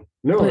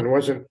and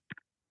wasn't,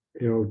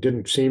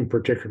 didn't seem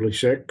particularly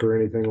sick or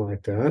anything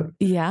like that.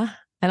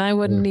 And I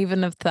wouldn't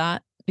even have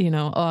thought,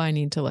 I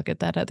need to look at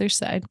that other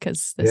side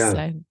because this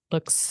side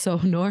looks so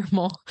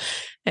normal.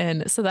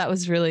 And so that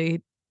was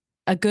really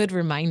a good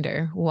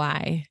reminder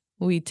why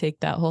we take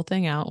that whole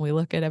thing out and we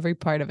look at every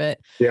part of it.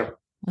 I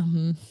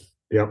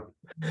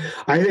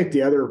think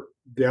the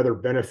other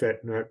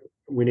benefit, and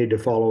we need to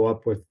follow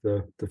up with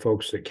the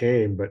folks that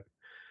came, but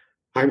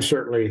I'm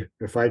certainly,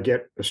 if I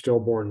get a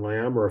stillborn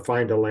lamb or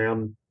find a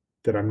lamb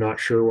that I'm not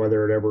sure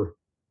whether it ever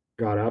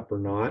got up or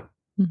not,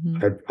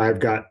 I've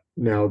got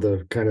now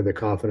the kind of the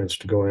confidence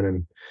to go in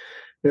and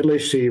at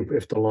least see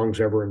if the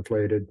lung's ever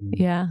inflated.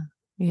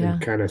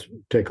 And kind of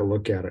take a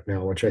look at it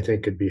now, which I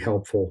think could be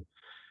helpful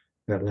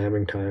at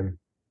lambing time.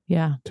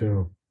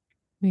 Too.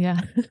 You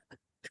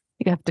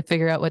have to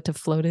figure out what to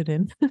float it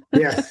in.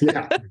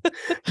 A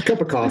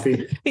cup of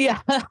coffee.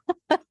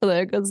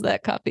 There goes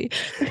that coffee.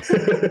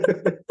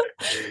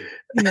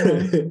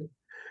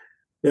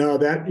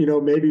 That,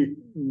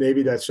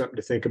 maybe that's something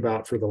to think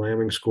about for the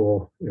lambing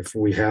school. If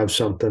we have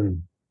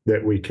something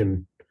that we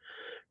can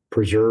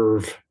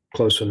preserve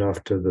close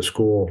enough to the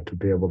school to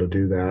be able to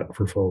do that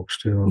for folks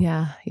too.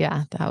 Yeah,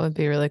 that would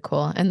be really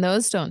cool. And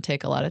those don't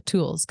take a lot of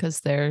tools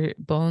because their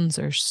bones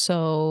are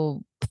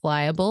so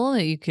pliable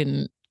that you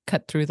can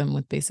cut through them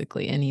with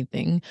basically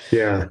anything.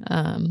 Yeah.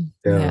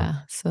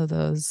 So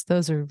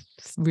those are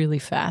really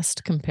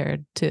fast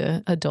compared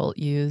to adult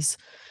use.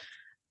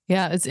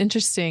 Yeah, it's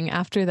interesting.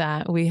 After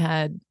that, we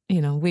had,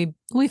 we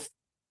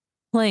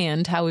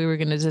planned how we were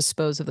going to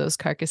dispose of those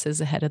carcasses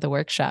ahead of the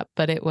workshop,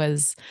 but it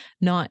was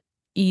not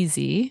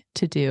easy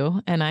to do.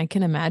 And I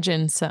can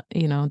imagine,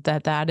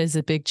 that is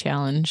a big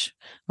challenge,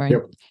 or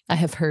yep. I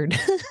have heard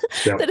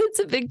that it's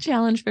a big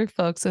challenge for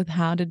folks with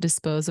how to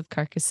dispose of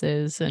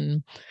carcasses,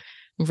 and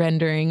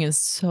rendering is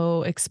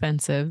so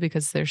expensive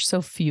because there's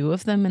so few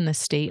of them in the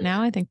state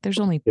now. I think there's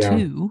only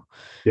 2.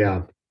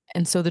 Yeah.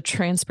 And so the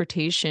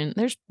transportation,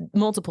 there's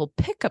multiple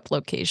pickup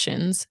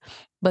locations,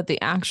 but the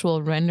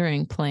actual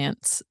rendering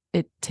plants,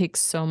 it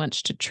takes so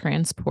much to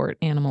transport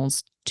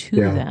animals to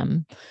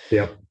them.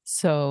 Yep.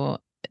 So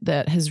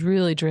that has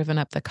really driven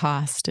up the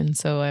cost. And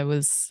so I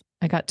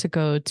got to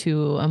go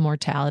to a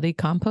mortality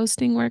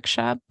composting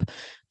workshop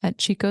at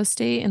Chico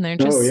State, and they're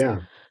just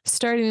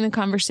starting the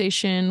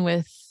conversation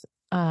with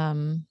a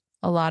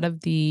lot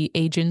of the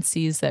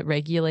agencies that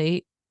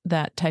regulate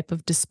that type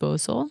of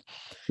disposal.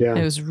 Yeah.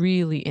 It was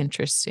really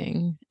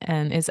interesting,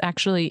 and it's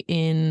actually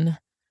in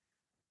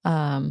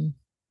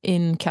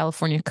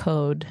California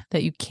code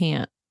that you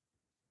can't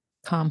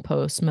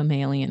compost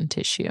mammalian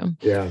tissue.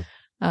 Yeah.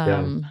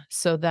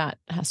 So that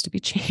has to be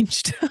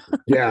changed.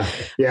 Yeah.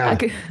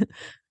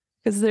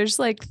 Because there's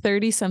like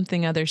 30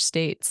 something other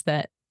states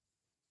that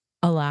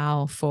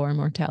allow for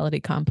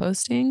mortality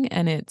composting,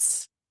 and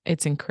it's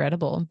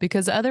incredible,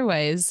 because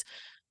otherwise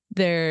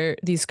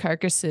these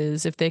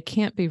carcasses, if they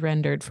can't be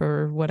rendered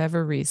for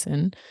whatever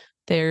reason,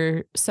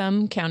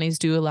 some counties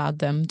do allow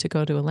them to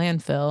go to a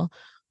landfill,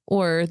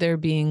 or they're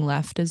being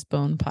left as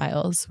bone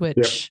piles,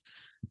 which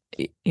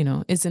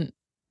isn't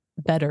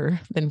better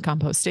than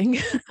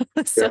composting.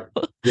 So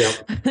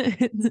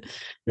it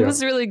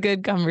was a really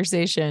good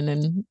conversation,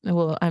 and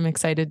I'm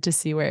excited to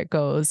see where it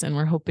goes, and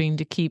we're hoping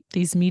to keep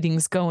these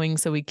meetings going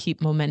so we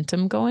keep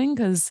momentum going,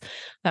 because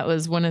that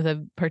was one of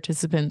the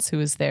participants who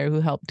was there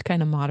who helped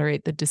kind of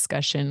moderate the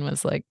discussion,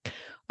 was like,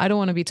 I don't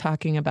want to be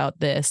talking about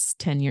this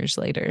 10 years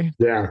later.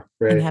 Yeah.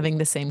 Right. And having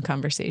the same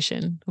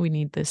conversation. We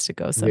need this to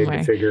go somewhere.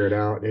 Need to figure it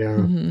out. Yeah.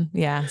 Mm-hmm.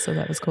 Yeah. So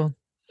that was cool.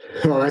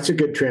 Well, that's a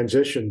good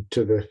transition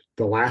to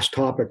the last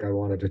topic I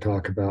wanted to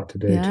talk about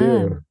today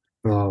too.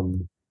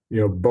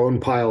 Bone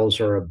piles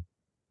are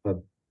a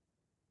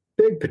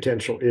big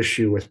potential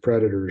issue with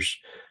predators,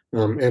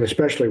 and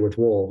especially with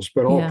wolves,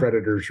 but all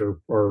predators are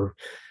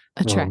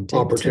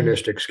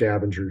opportunistic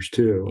scavengers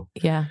too.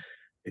 Yeah.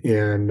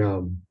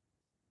 And,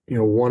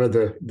 one of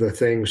the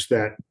things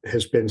that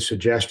has been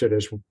suggested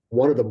as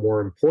one of the more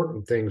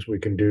important things we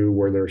can do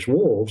where there's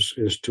wolves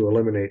is to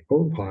eliminate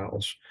bone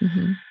piles.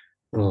 Mm-hmm.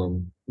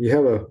 You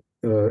have a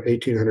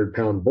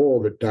 1,800-pound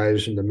bull that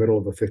dies in the middle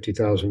of a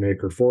 50,000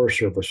 acre Forest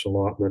Service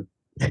allotment,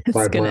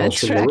 5 miles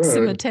from the road.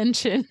 Some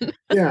attention.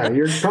 Yeah,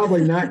 you're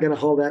probably not going to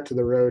haul that to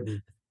the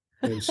road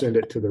and send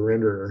it to the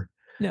renderer.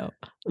 No.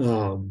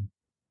 I'll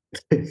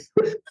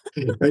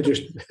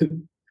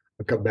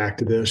come back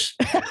to this.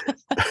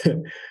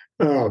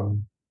 But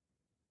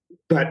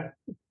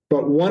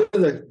one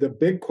of the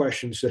big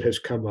questions that has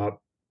come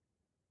up,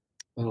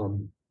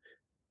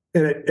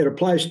 and it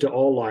applies to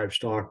all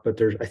livestock,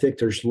 but I think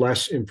there's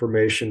less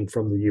information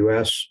from the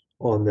U.S.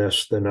 on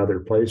this than other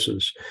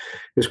places,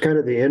 is kind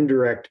of the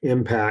indirect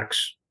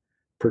impacts,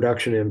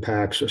 production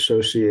impacts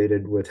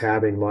associated with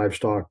having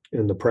livestock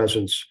in the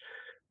presence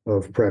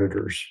of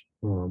predators.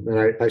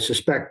 And I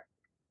suspect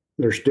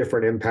there's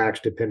different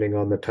impacts depending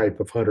on the type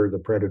of hunter the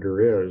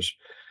predator is,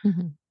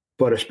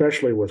 but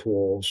especially with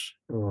wolves.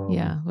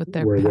 With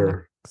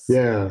their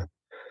packs.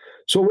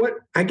 So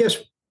I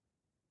guess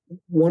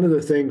one of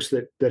the things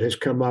that has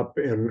come up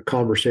in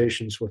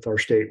conversations with our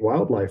state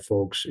wildlife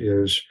folks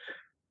is,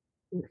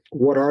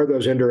 what are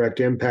those indirect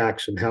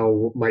impacts, and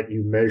how might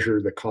you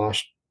measure the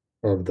cost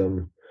of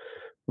them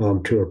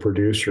to a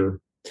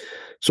producer?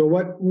 So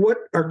what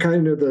are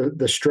kind of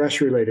the stress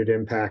related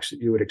impacts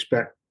that you would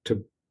expect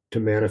to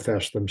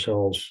manifest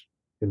themselves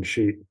in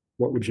sheep?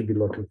 What would you be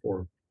looking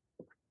for?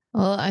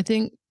 Well, I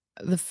think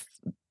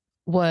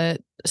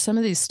what some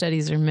of these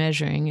studies are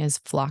measuring is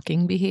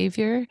flocking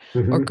behavior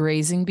or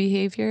grazing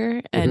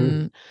behavior,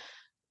 and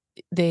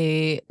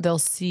they'll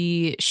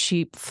see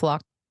sheep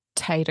flock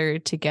tighter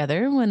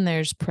together when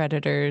there's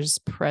predators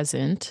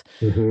present.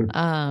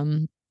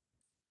 And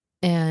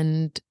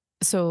then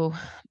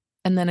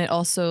it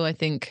also, I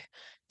think,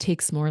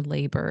 takes more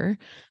labor,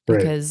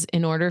 because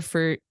in order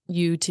for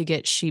you to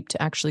get sheep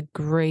to actually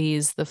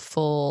graze the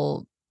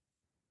full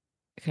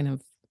kind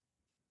of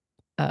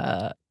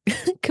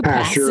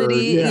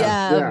capacity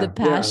of the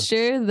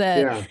pasture,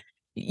 that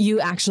you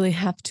actually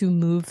have to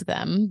move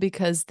them,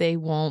 because they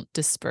won't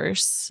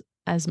disperse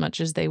as much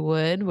as they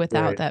would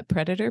without that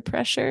predator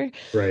pressure.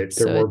 Right.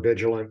 They're more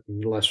vigilant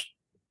and less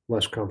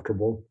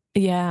comfortable.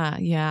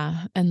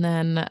 Yeah. And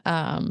then,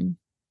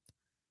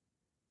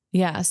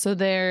 yeah, so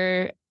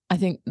I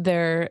think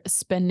they're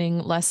spending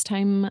less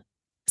time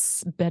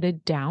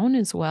bedded down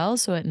as well.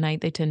 So at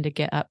night they tend to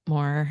get up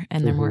more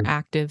and they're more Hmm.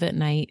 active at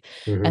night.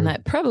 And Hmm.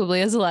 that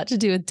probably has a lot to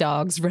do with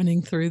dogs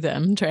running through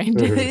them, trying Hmm.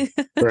 to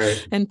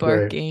Right. and Right.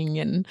 barking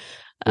and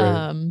Right.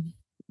 um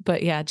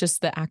but yeah,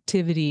 just the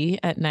activity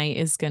at night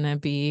is going to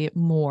be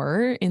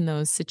more in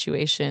those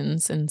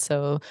situations. And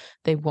so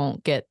they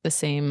won't get the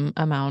same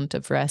amount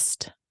of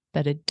rest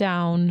bedded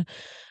down.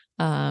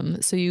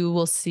 So you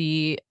will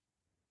see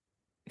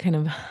kind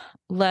of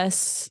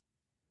less,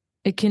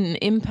 it can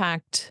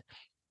impact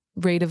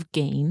rate of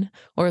gain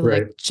or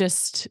like Right.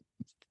 just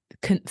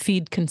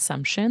feed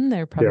consumption.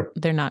 Yep.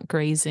 They're not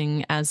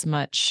grazing as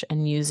much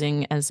and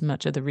using as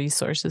much of the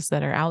resources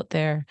that are out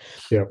there,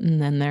 Yep.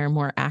 and then they're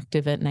more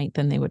active at night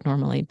than they would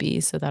normally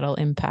be, so that'll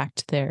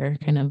impact their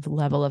kind of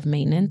level of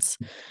maintenance.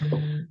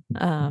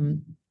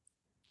 um,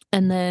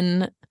 and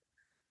then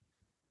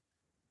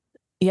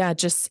yeah,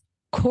 just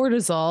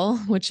cortisol,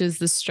 which is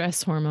the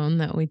stress hormone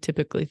that we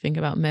typically think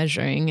about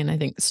measuring, and I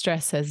think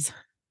stress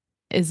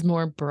is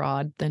more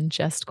broad than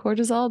just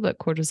cortisol, but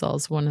cortisol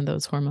is one of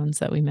those hormones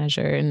that we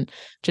measure. And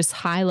just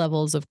high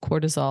levels of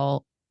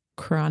cortisol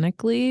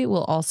chronically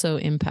will also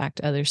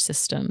impact other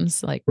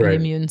systems. Like the Right.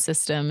 immune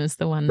system is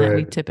the one that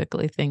we Right.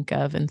 typically think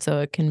of. And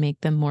so it can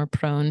make them more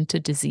prone to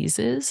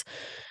diseases.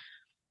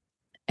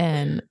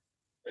 And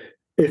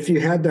If you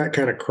had that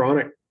kind of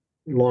chronic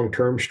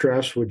long-term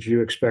stress, would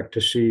you expect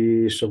to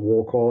see some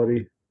wool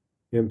quality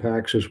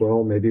impacts as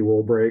well? Maybe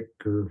wool break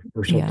or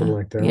something yeah,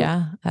 like that?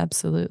 yeah,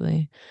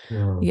 absolutely.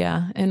 Yeah.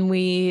 Yeah. And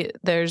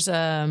there's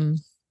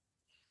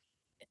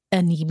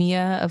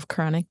anemia of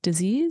chronic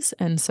disease.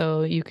 And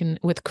so you can,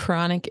 with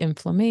chronic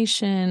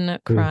inflammation,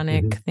 Mm-hmm.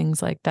 chronic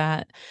things like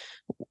that,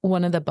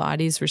 one of the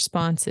body's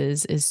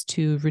responses is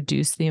to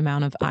reduce the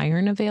amount of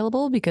iron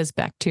available because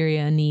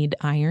bacteria need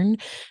iron.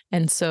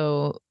 And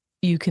so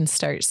you can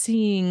start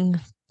seeing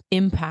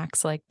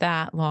impacts like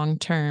that long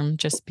term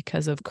just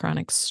because of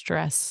chronic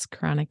stress,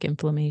 chronic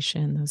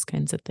inflammation, those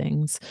kinds of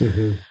things,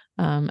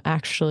 Mm-hmm.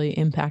 actually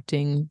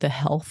impacting the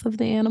health of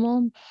the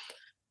animal.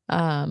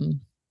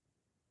 Um,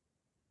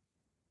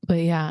 but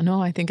yeah,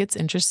 no, I think it's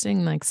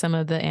interesting, like some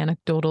of the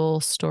anecdotal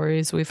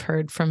stories we've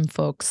heard from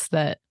folks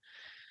that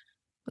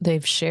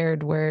they've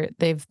shared where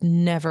they've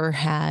never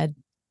had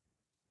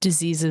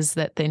diseases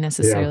that they Yeah.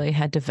 necessarily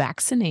had to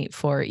vaccinate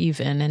for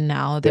even, and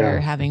now they're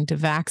Yeah. having to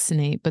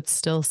vaccinate but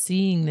still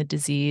seeing the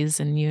disease.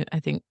 And I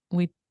think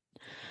we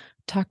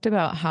talked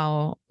about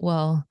how,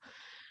 well,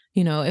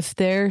 if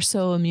they're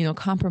so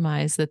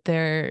immunocompromised that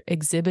they're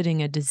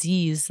exhibiting a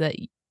disease that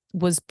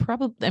was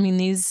probably, I mean,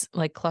 these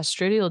like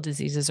clostridial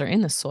diseases are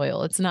in the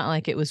soil. It's not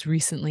like it was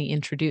recently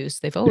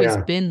introduced. They've always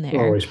Yeah. been there.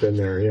 Always been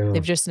there. Yeah.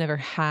 They've just never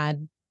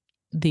had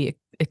the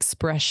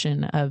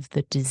expression of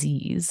the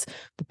disease.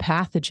 The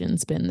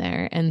pathogen's been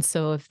there. And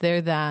so if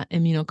they're that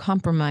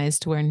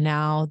immunocompromised where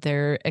now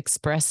they're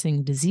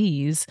expressing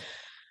disease,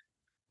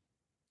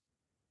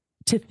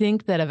 to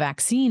think that a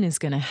vaccine is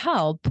going to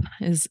help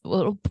is,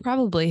 well, it'll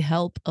probably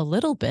help a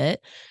little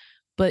bit,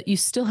 but you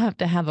still have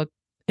to have a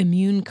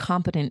immune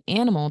competent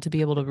animal to be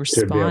able to To be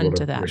able respond to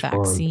to that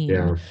respond. vaccine.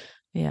 Yeah.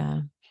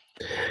 Yeah.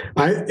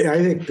 I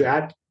think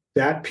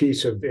that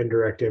piece of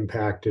indirect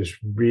impact is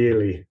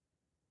really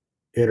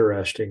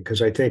interesting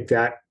because I think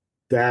that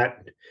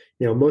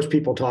most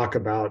people talk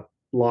about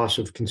loss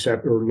of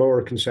concept or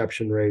lower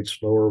conception rates,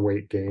 lower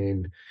weight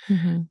gain,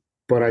 Mm-hmm.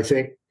 but I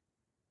think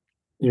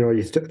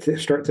you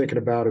start thinking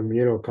about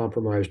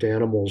immunocompromised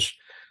animals.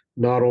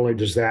 Not only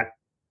does that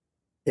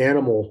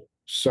animal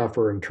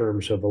suffer in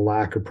terms of a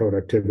lack of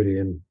productivity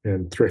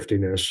and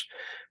thriftiness,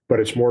 but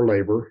it's more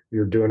labor.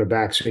 You're doing a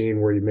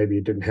vaccine where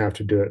you didn't have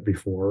to do it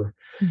before.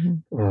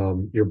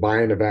 Mm-hmm. You're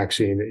buying a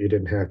vaccine that you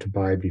didn't have to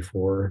buy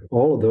before.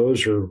 All of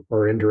those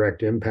are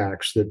indirect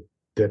impacts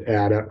that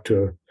add up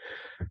to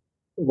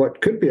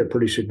what could be a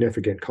pretty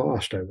significant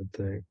cost, I would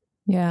think.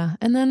 Yeah.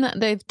 And then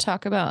they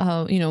talk about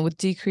how, with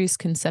decreased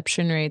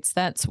conception rates,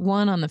 that's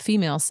one on the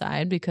female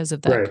side because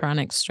of that Right,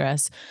 chronic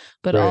stress,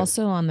 but right,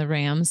 also on the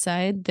ram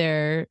side,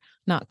 they're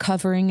not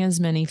covering as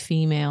many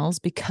females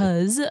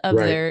because of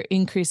right, their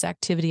increased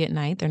activity at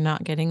night. They're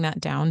not getting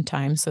that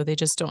downtime. So they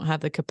just don't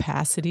have the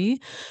capacity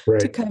to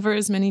right. cover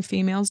as many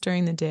females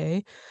during the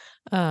day.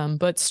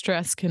 But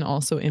stress can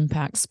also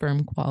impact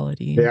sperm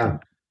quality and Yeah, things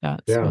like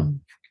that. yeah. So,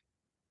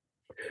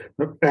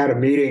 At a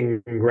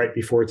meeting right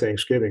before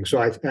Thanksgiving,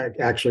 so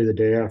actually the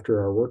day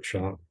after our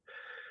workshop,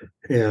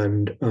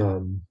 and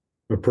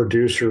a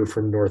producer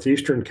from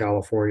northeastern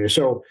California.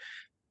 So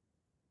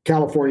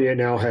California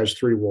now has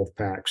 3 wolf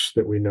packs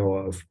that we know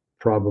of,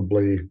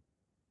 probably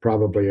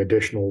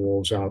additional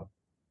wolves out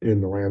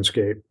in the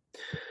landscape.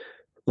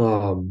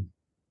 Um,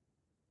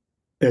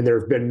 and there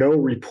have been no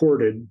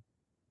reported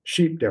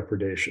sheep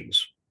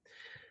depredations,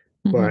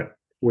 mhm. but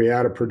we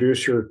had a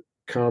producer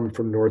come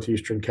from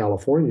northeastern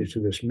California to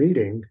this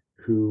meeting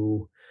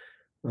who,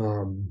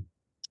 a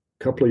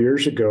couple of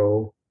years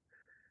ago,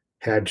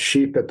 had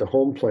sheep at the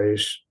home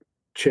place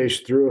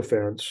chased through a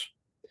fence,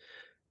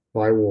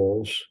 by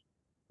wolves.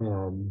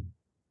 Then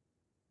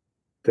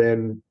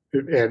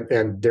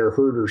and their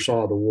herder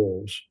saw the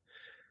wolves.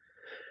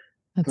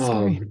 That's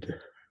scary.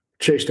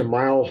 Chased a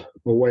mile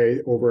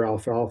away over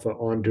alfalfa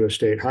onto a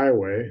state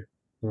highway,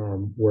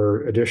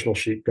 where additional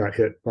sheep got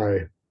hit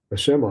by a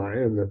semi,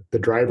 and the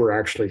driver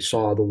actually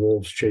saw the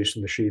wolves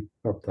chasing the sheep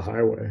up the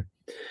highway.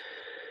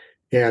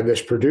 And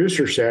this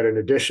producer said, in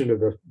addition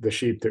to the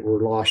sheep that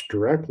were lost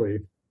directly,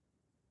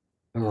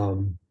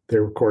 they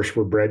of course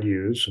were bred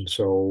ewes, and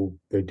so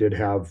they did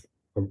have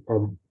a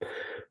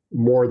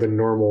more than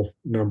normal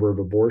number of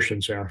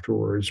abortions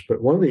afterwards.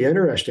 But one of the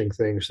interesting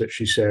things that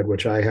she said,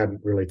 which I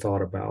hadn't really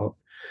thought about,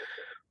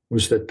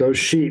 was that those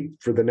sheep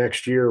for the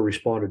next year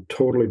responded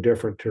totally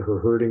different to her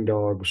herding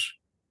dogs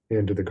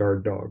and to the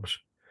guard dogs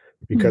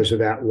because of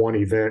that one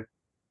event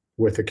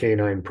with the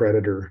canine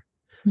predator.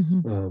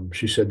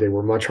 She said they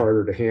were much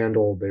harder to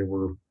handle. They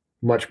were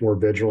much more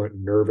vigilant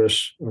and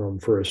nervous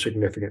for a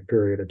significant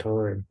period of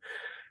time.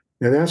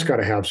 And that's got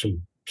to have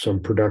some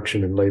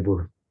production and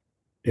labor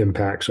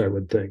impacts, I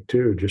would think,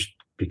 too, just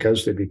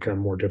because they become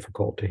more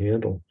difficult to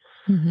handle.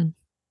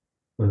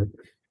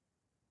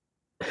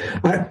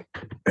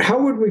 How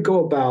would we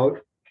go about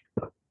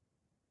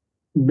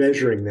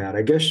measuring that?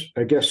 I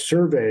guess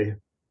survey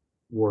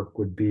work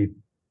would be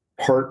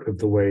part of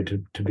the way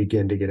to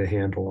begin to get a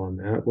handle on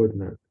that,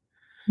 wouldn't it?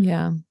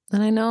 Yeah.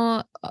 And I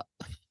know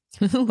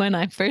when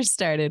I first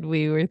started,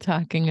 we were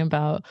talking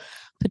about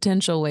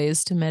potential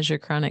ways to measure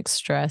chronic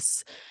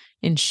stress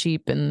in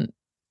sheep. And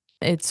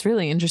it's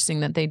really interesting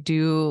that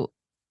you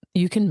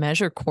can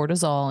measure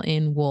cortisol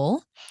in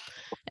wool.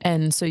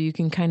 And so you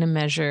can kind of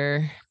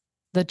measure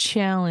the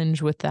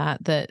challenge with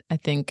that I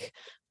think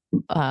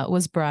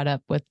was brought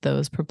up with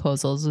those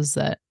proposals, is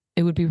that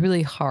it would be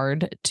really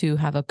hard to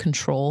have a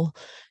control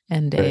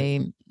and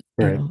a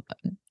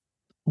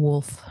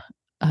wolf.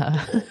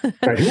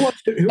 Right. Who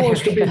wants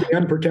to be the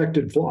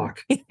unprotected flock?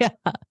 Yeah.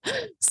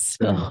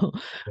 So,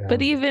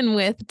 but even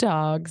with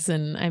dogs,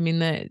 and I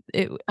mean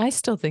I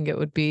still think it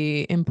would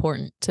be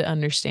important to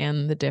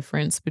understand the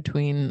difference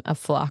between a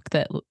flock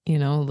that,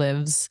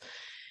 lives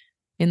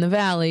in the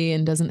valley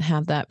and doesn't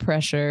have that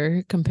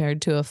pressure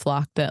compared to a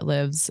flock that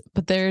lives,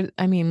 but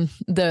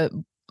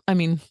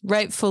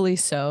rightfully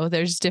so.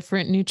 There's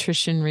different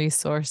nutrition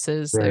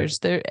resources. Right.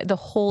 The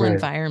whole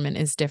environment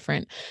is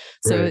different.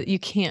 So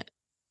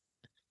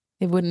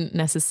it wouldn't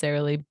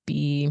necessarily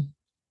be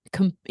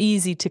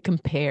easy to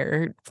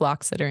compare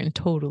flocks that are in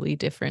totally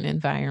different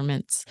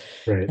environments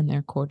and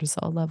their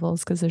cortisol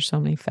levels, because there's so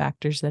many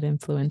factors that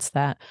influence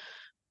that.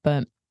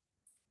 But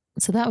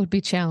so that would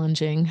be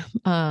challenging.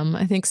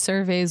 I think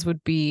surveys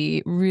would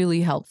be really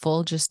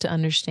helpful just to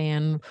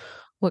understand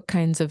what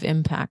kinds of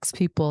impacts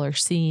people are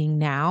seeing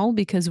now,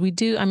 because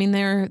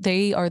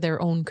they are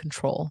their own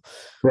control.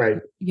 Right.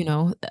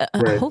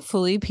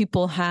 Hopefully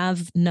people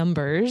have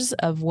numbers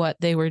of what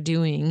they were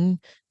doing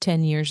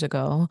 10 years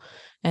ago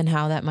and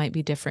how that might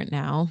be different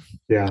now.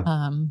 Yeah.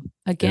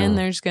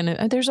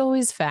 There's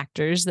always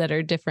factors that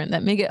are different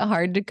that make it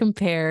hard to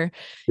compare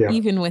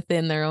even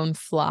within their own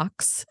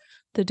flocks,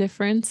 the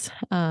difference,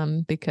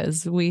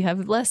 because we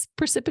have less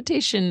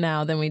precipitation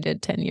now than we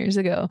did 10 years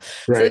ago.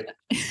 Right.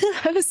 So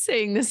I was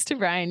saying this to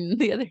Brian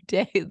the other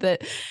day,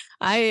 that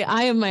I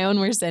am my own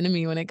worst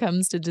enemy when it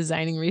comes to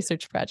designing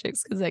research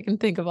projects, because I can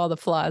think of all the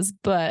flaws,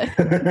 but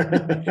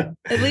at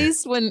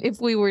least if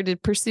we were to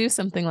pursue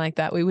something like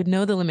that, we would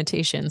know the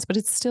limitations, but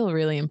it's still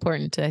really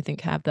important to, I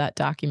think, have that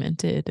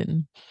documented.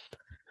 And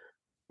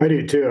I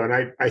do too.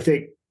 And I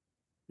think,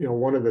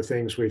 one of the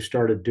things we've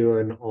started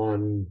doing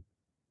on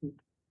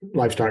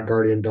livestock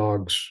guardian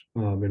dogs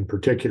in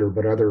particular,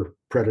 but other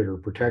predator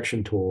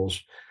protection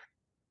tools,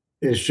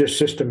 is just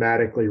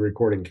systematically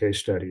recording case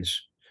studies.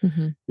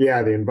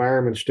 Yeah, the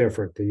environment's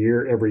different.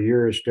 Every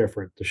year is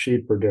different. The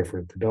sheep are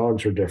different. The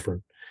dogs are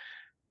different.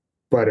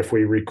 But if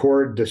we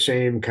record the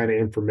same kind of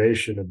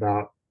information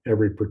about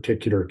every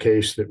particular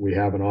case that we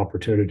have an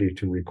opportunity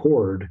to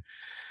record,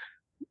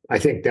 I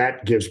think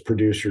that gives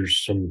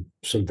producers some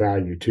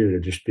value too, to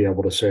just be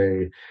able to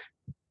say,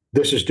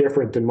 this is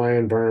different than my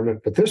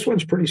environment, but this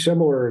one's pretty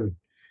similar, and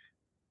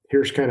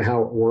here's kind of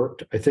how it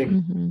worked. I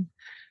think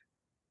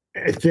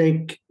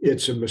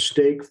it's a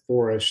mistake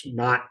for us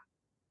not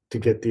to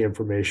get the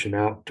information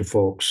out to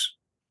folks,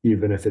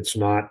 even if it's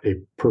not a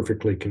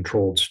perfectly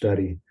controlled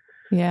study.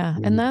 Yeah.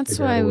 And that's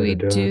why we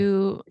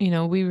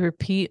we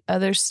repeat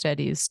other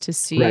studies to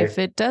see if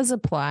it does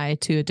apply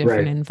to a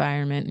different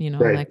environment.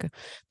 Like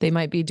they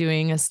might be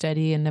doing a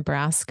study in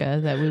Nebraska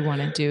that we want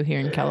to do here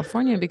in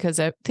California, because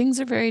things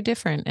are very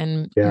different,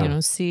 and,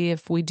 see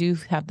if we do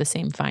have the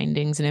same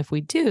findings. And if we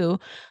do,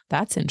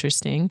 that's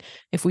interesting.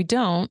 If we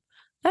don't,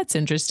 that's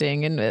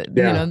interesting.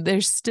 And,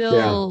 there's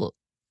still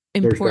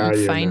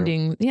important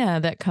finding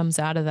that comes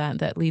out of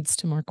that leads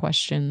to more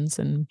questions,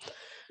 and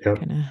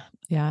kind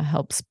of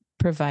helps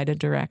provide a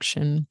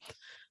direction.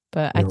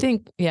 But I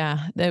think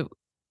that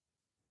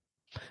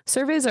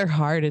surveys are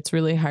hard. It's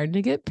really hard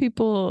to get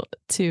people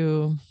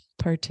to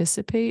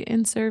participate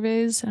in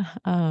surveys.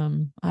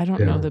 I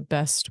don't know the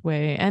best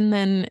way. And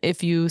then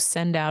if you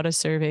send out a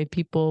survey,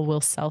 people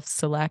will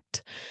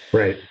self-select.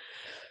 Right.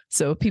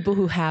 So people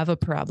who have a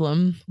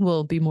problem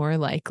will be more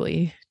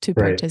likely to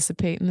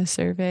participate in the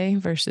survey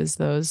versus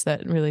those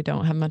that really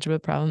don't have much of a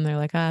problem. They're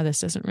like, this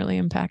doesn't really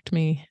impact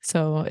me.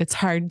 So it's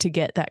hard to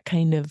get that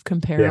kind of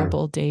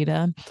comparable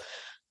data.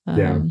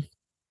 Yeah.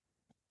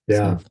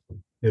 So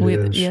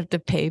you have to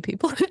pay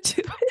people to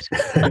do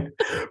it.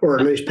 Or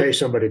at least pay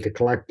somebody to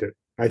collect it.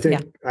 I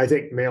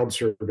think mailed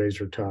surveys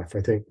are tough.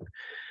 I think,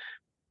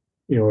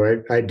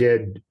 I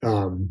did,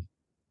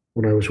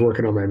 when I was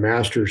working on my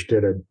master's,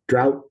 did a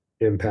drought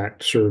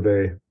impact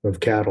survey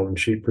of cattle and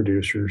sheep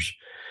producers.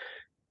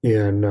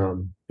 And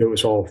it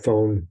was all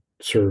phone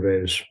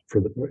surveys for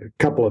a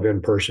couple of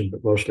in-person,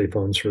 but mostly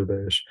phone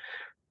surveys.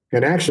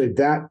 And actually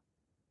that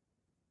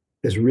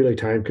is really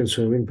time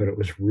consuming, but it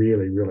was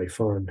really, really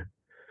fun.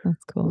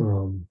 That's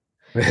cool.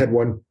 I had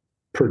one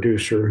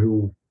producer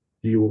who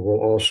you will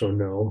also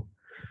know,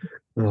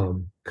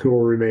 who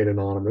will remain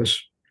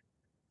anonymous.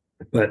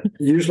 But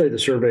usually the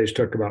surveys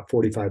took about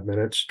 45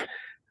 minutes.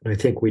 And I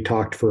think we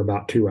talked for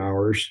about 2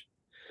 hours.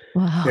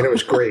 Wow. And it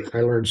was great.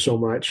 I learned so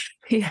much.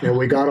 Yeah. And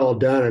we got all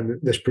done.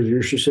 And this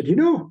producer said,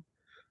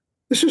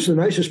 this is the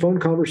nicest phone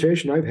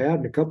conversation I've had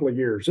in a couple of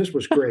years. This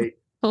was great.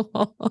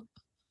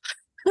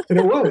 And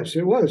it was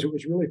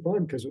really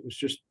fun because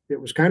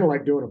it was kind of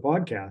like doing a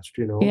podcast,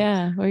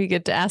 Yeah, where you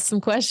get to ask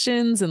some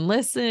questions and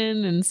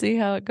listen and see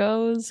how it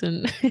goes.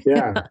 And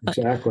yeah,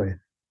 exactly.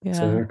 Yeah.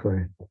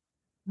 Exactly.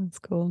 That's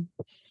cool.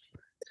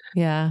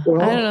 Yeah.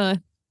 Well, I don't know.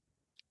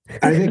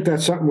 I think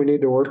that's something we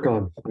need to work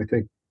on. I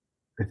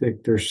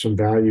think there's some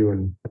value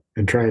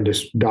in trying to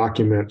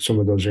document some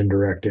of those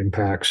indirect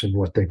impacts and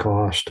what they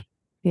cost.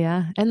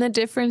 Yeah. And the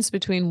difference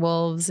between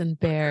wolves and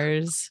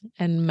bears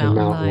and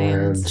mountain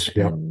lions.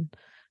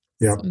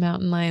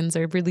 Mountain lions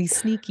are really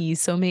sneaky.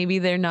 So maybe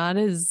they're not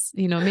as,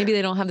 maybe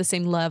they don't have the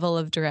same level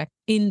of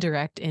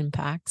indirect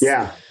impacts.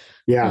 Yeah.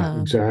 Yeah,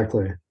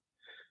 exactly.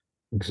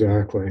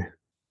 Exactly.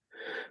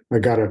 I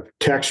got a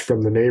text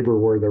from the neighbor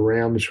where the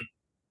rams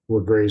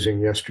were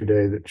grazing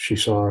yesterday that she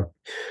saw,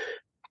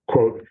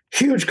 quote,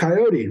 huge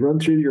coyote run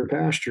through your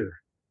pasture.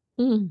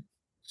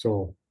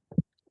 So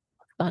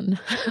fun.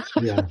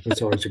 Yeah,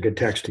 it's always a good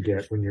text to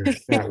get when you're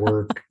at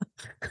work.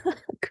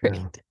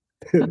 Great.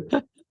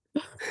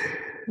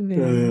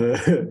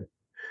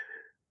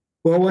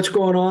 Well, what's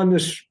going on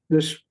this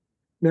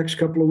next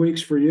couple of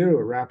weeks for you,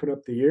 wrapping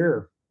up the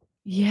year?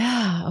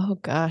 Yeah. Oh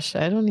gosh,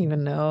 I don't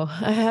even know.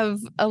 I have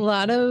a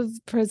lot of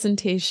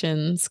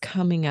presentations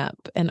coming up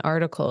and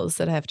articles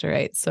that I have to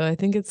write. So I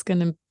think it's going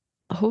to,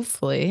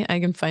 hopefully I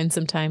can find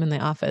some time in the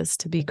office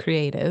to be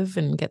creative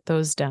and get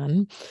those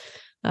done.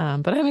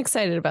 But I'm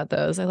excited about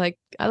those. I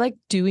like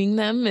doing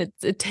them.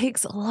 It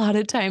takes a lot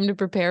of time to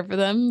prepare for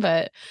them,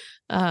 but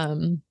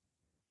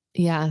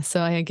yeah, so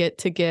I get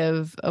to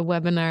give a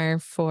webinar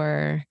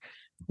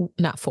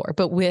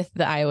but with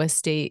the Iowa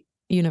State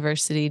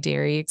University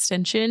Dairy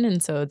Extension.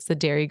 And so it's the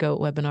Dairy Goat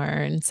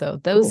webinar. And so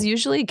those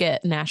usually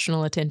get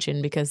national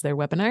attention because they're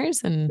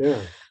webinars.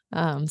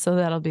 And so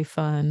that'll be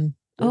fun.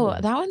 Oh,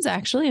 that one's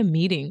actually a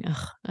meeting.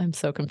 Ugh, I'm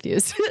so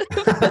confused.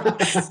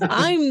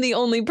 I'm the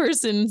only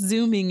person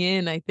zooming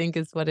in, I think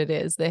is what it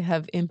is. They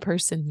have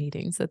in-person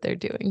meetings that they're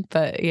doing.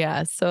 But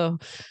yeah, so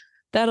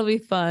that'll be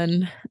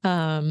fun.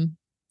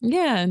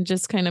 Yeah, and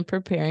just kind of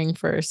preparing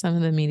for some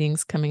of the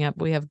meetings coming up.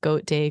 We have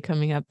Goat Day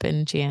coming up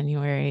in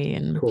January.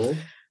 And cool.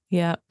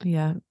 Yeah.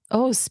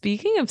 Oh,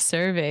 speaking of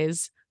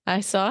surveys, I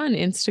saw on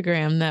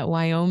Instagram that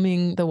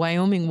the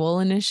Wyoming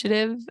Wool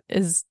Initiative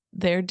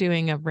they're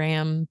doing a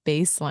ram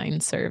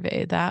baseline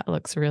survey. That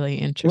looks really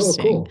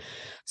interesting. Oh, cool.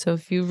 So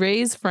if you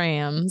raise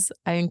rams,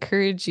 I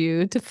encourage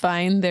you to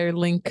find their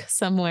link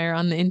somewhere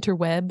on the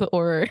interweb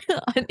or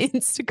on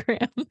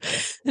Instagram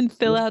and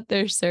fill out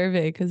their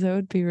survey, because that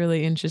would be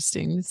really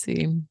interesting to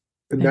see.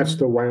 And that's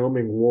the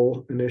Wyoming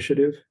Wool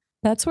Initiative?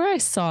 That's where I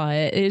saw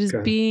it. It is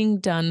being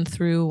done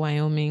through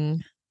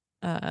Wyoming.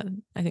 I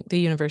think the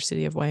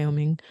University of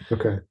Wyoming.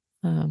 Okay.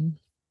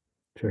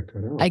 Check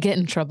that out. I get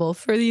in trouble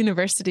for the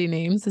university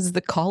names. Is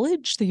the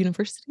college, the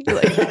university,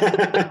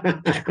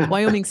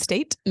 Wyoming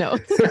State? No.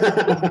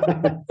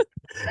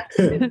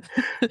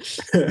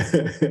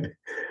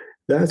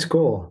 That's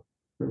cool.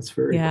 That's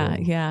very cool.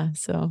 Yeah.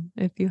 So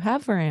if you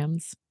have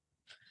rams,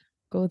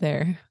 go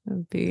there. It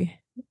would be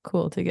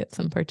cool to get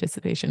some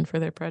participation for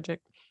their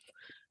project.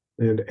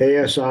 And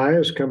ASI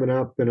is coming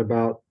up in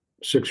about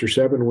 6 or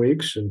 7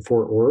 weeks in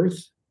Fort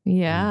Worth.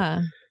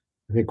 Yeah.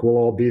 I think we'll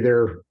all be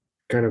there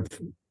kind of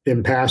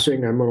in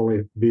passing. I'm going to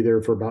only be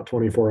there for about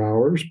 24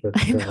 hours, but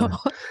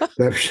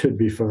that should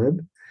be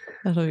fun.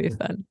 That'll be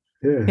fun.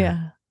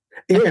 Yeah.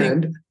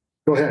 And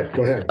go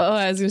ahead. Oh,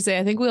 I was going to say,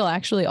 I think we'll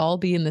actually all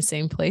be in the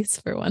same place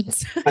for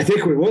once. I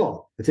think we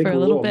will. For a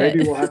little bit.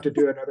 Maybe we'll have to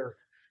do another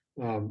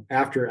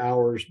after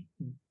hours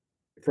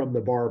from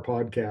the bar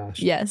podcast.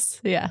 Yes.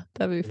 Yeah.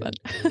 That'd be fun.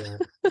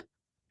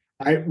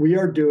 We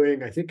are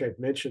doing, I think I've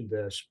mentioned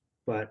this,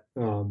 but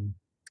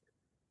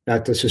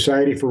at the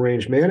Society for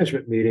Range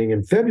Management meeting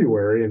in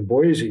February in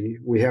Boise,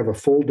 we have a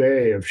full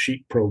day of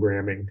sheep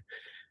programming.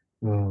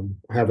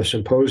 Have a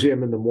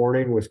symposium in the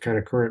morning with kind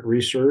of current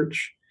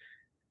research,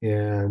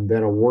 and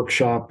then a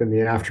workshop in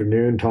the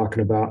afternoon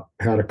talking about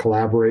how to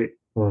collaborate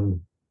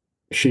on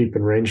sheep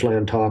and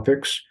rangeland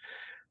topics.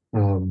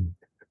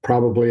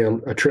 Probably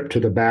a trip to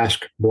the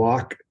Basque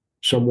Block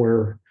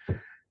somewhere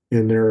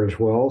in there as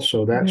well.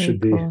 So that should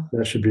be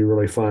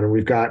really fun. And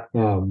we've got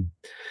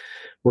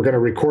we're going to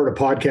record a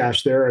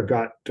podcast there. I've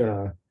got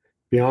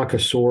Bianca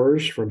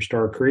Soares from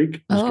Star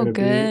Creek is going to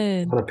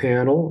be on a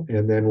panel,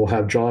 and then we'll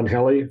have John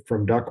Helly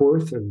from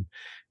Duckworth and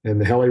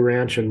the Helly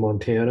Ranch in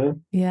Montana,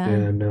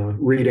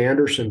 and Reed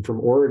Anderson from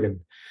Oregon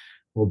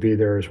will be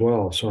there as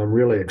well. So I'm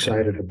really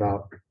excited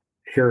about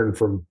hearing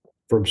from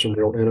some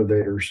real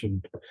innovators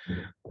in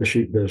the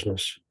sheep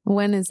business.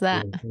 When is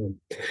that?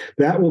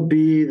 That will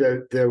be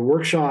the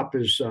workshop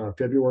is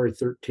February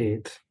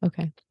 13th.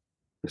 Okay.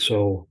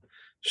 So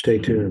stay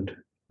tuned.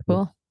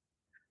 Cool.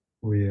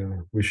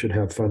 We should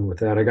have fun with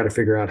that. I got to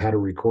figure out how to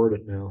record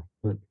it now.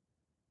 But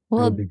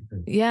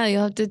yeah,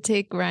 you'll have to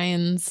take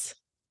Ryan's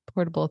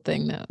portable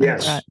thing that I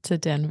brought to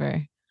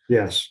Denver.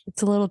 Yes.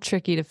 It's a little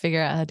tricky to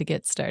figure out how to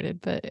get started,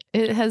 but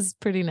it has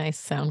pretty nice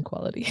sound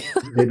quality.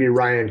 Maybe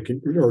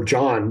Ryan or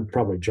John,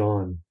 probably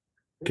John,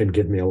 can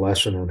give me a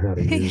lesson on how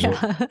to use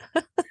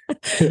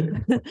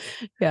it.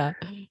 Yeah.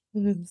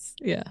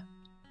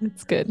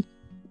 It's good.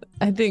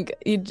 I think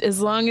as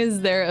long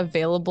as they're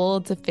available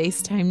to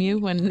FaceTime you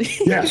when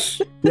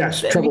yes,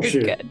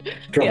 troubleshoot.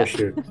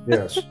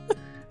 Yes,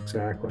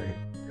 exactly.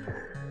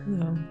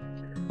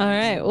 All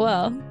right.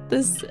 Well,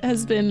 this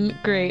has been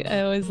great.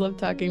 I always love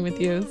talking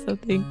with you. So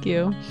thank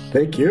you.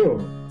 Thank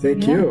you.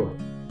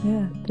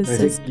 Yeah.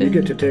 You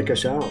get to take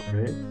us out,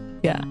 right?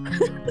 Yeah.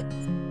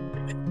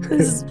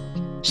 This is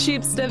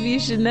sheep stuff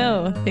you should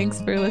know.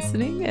 Thanks for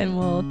listening, and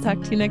we'll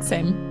talk to you next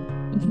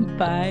time.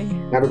 Bye.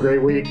 Have a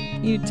great week.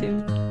 You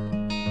too.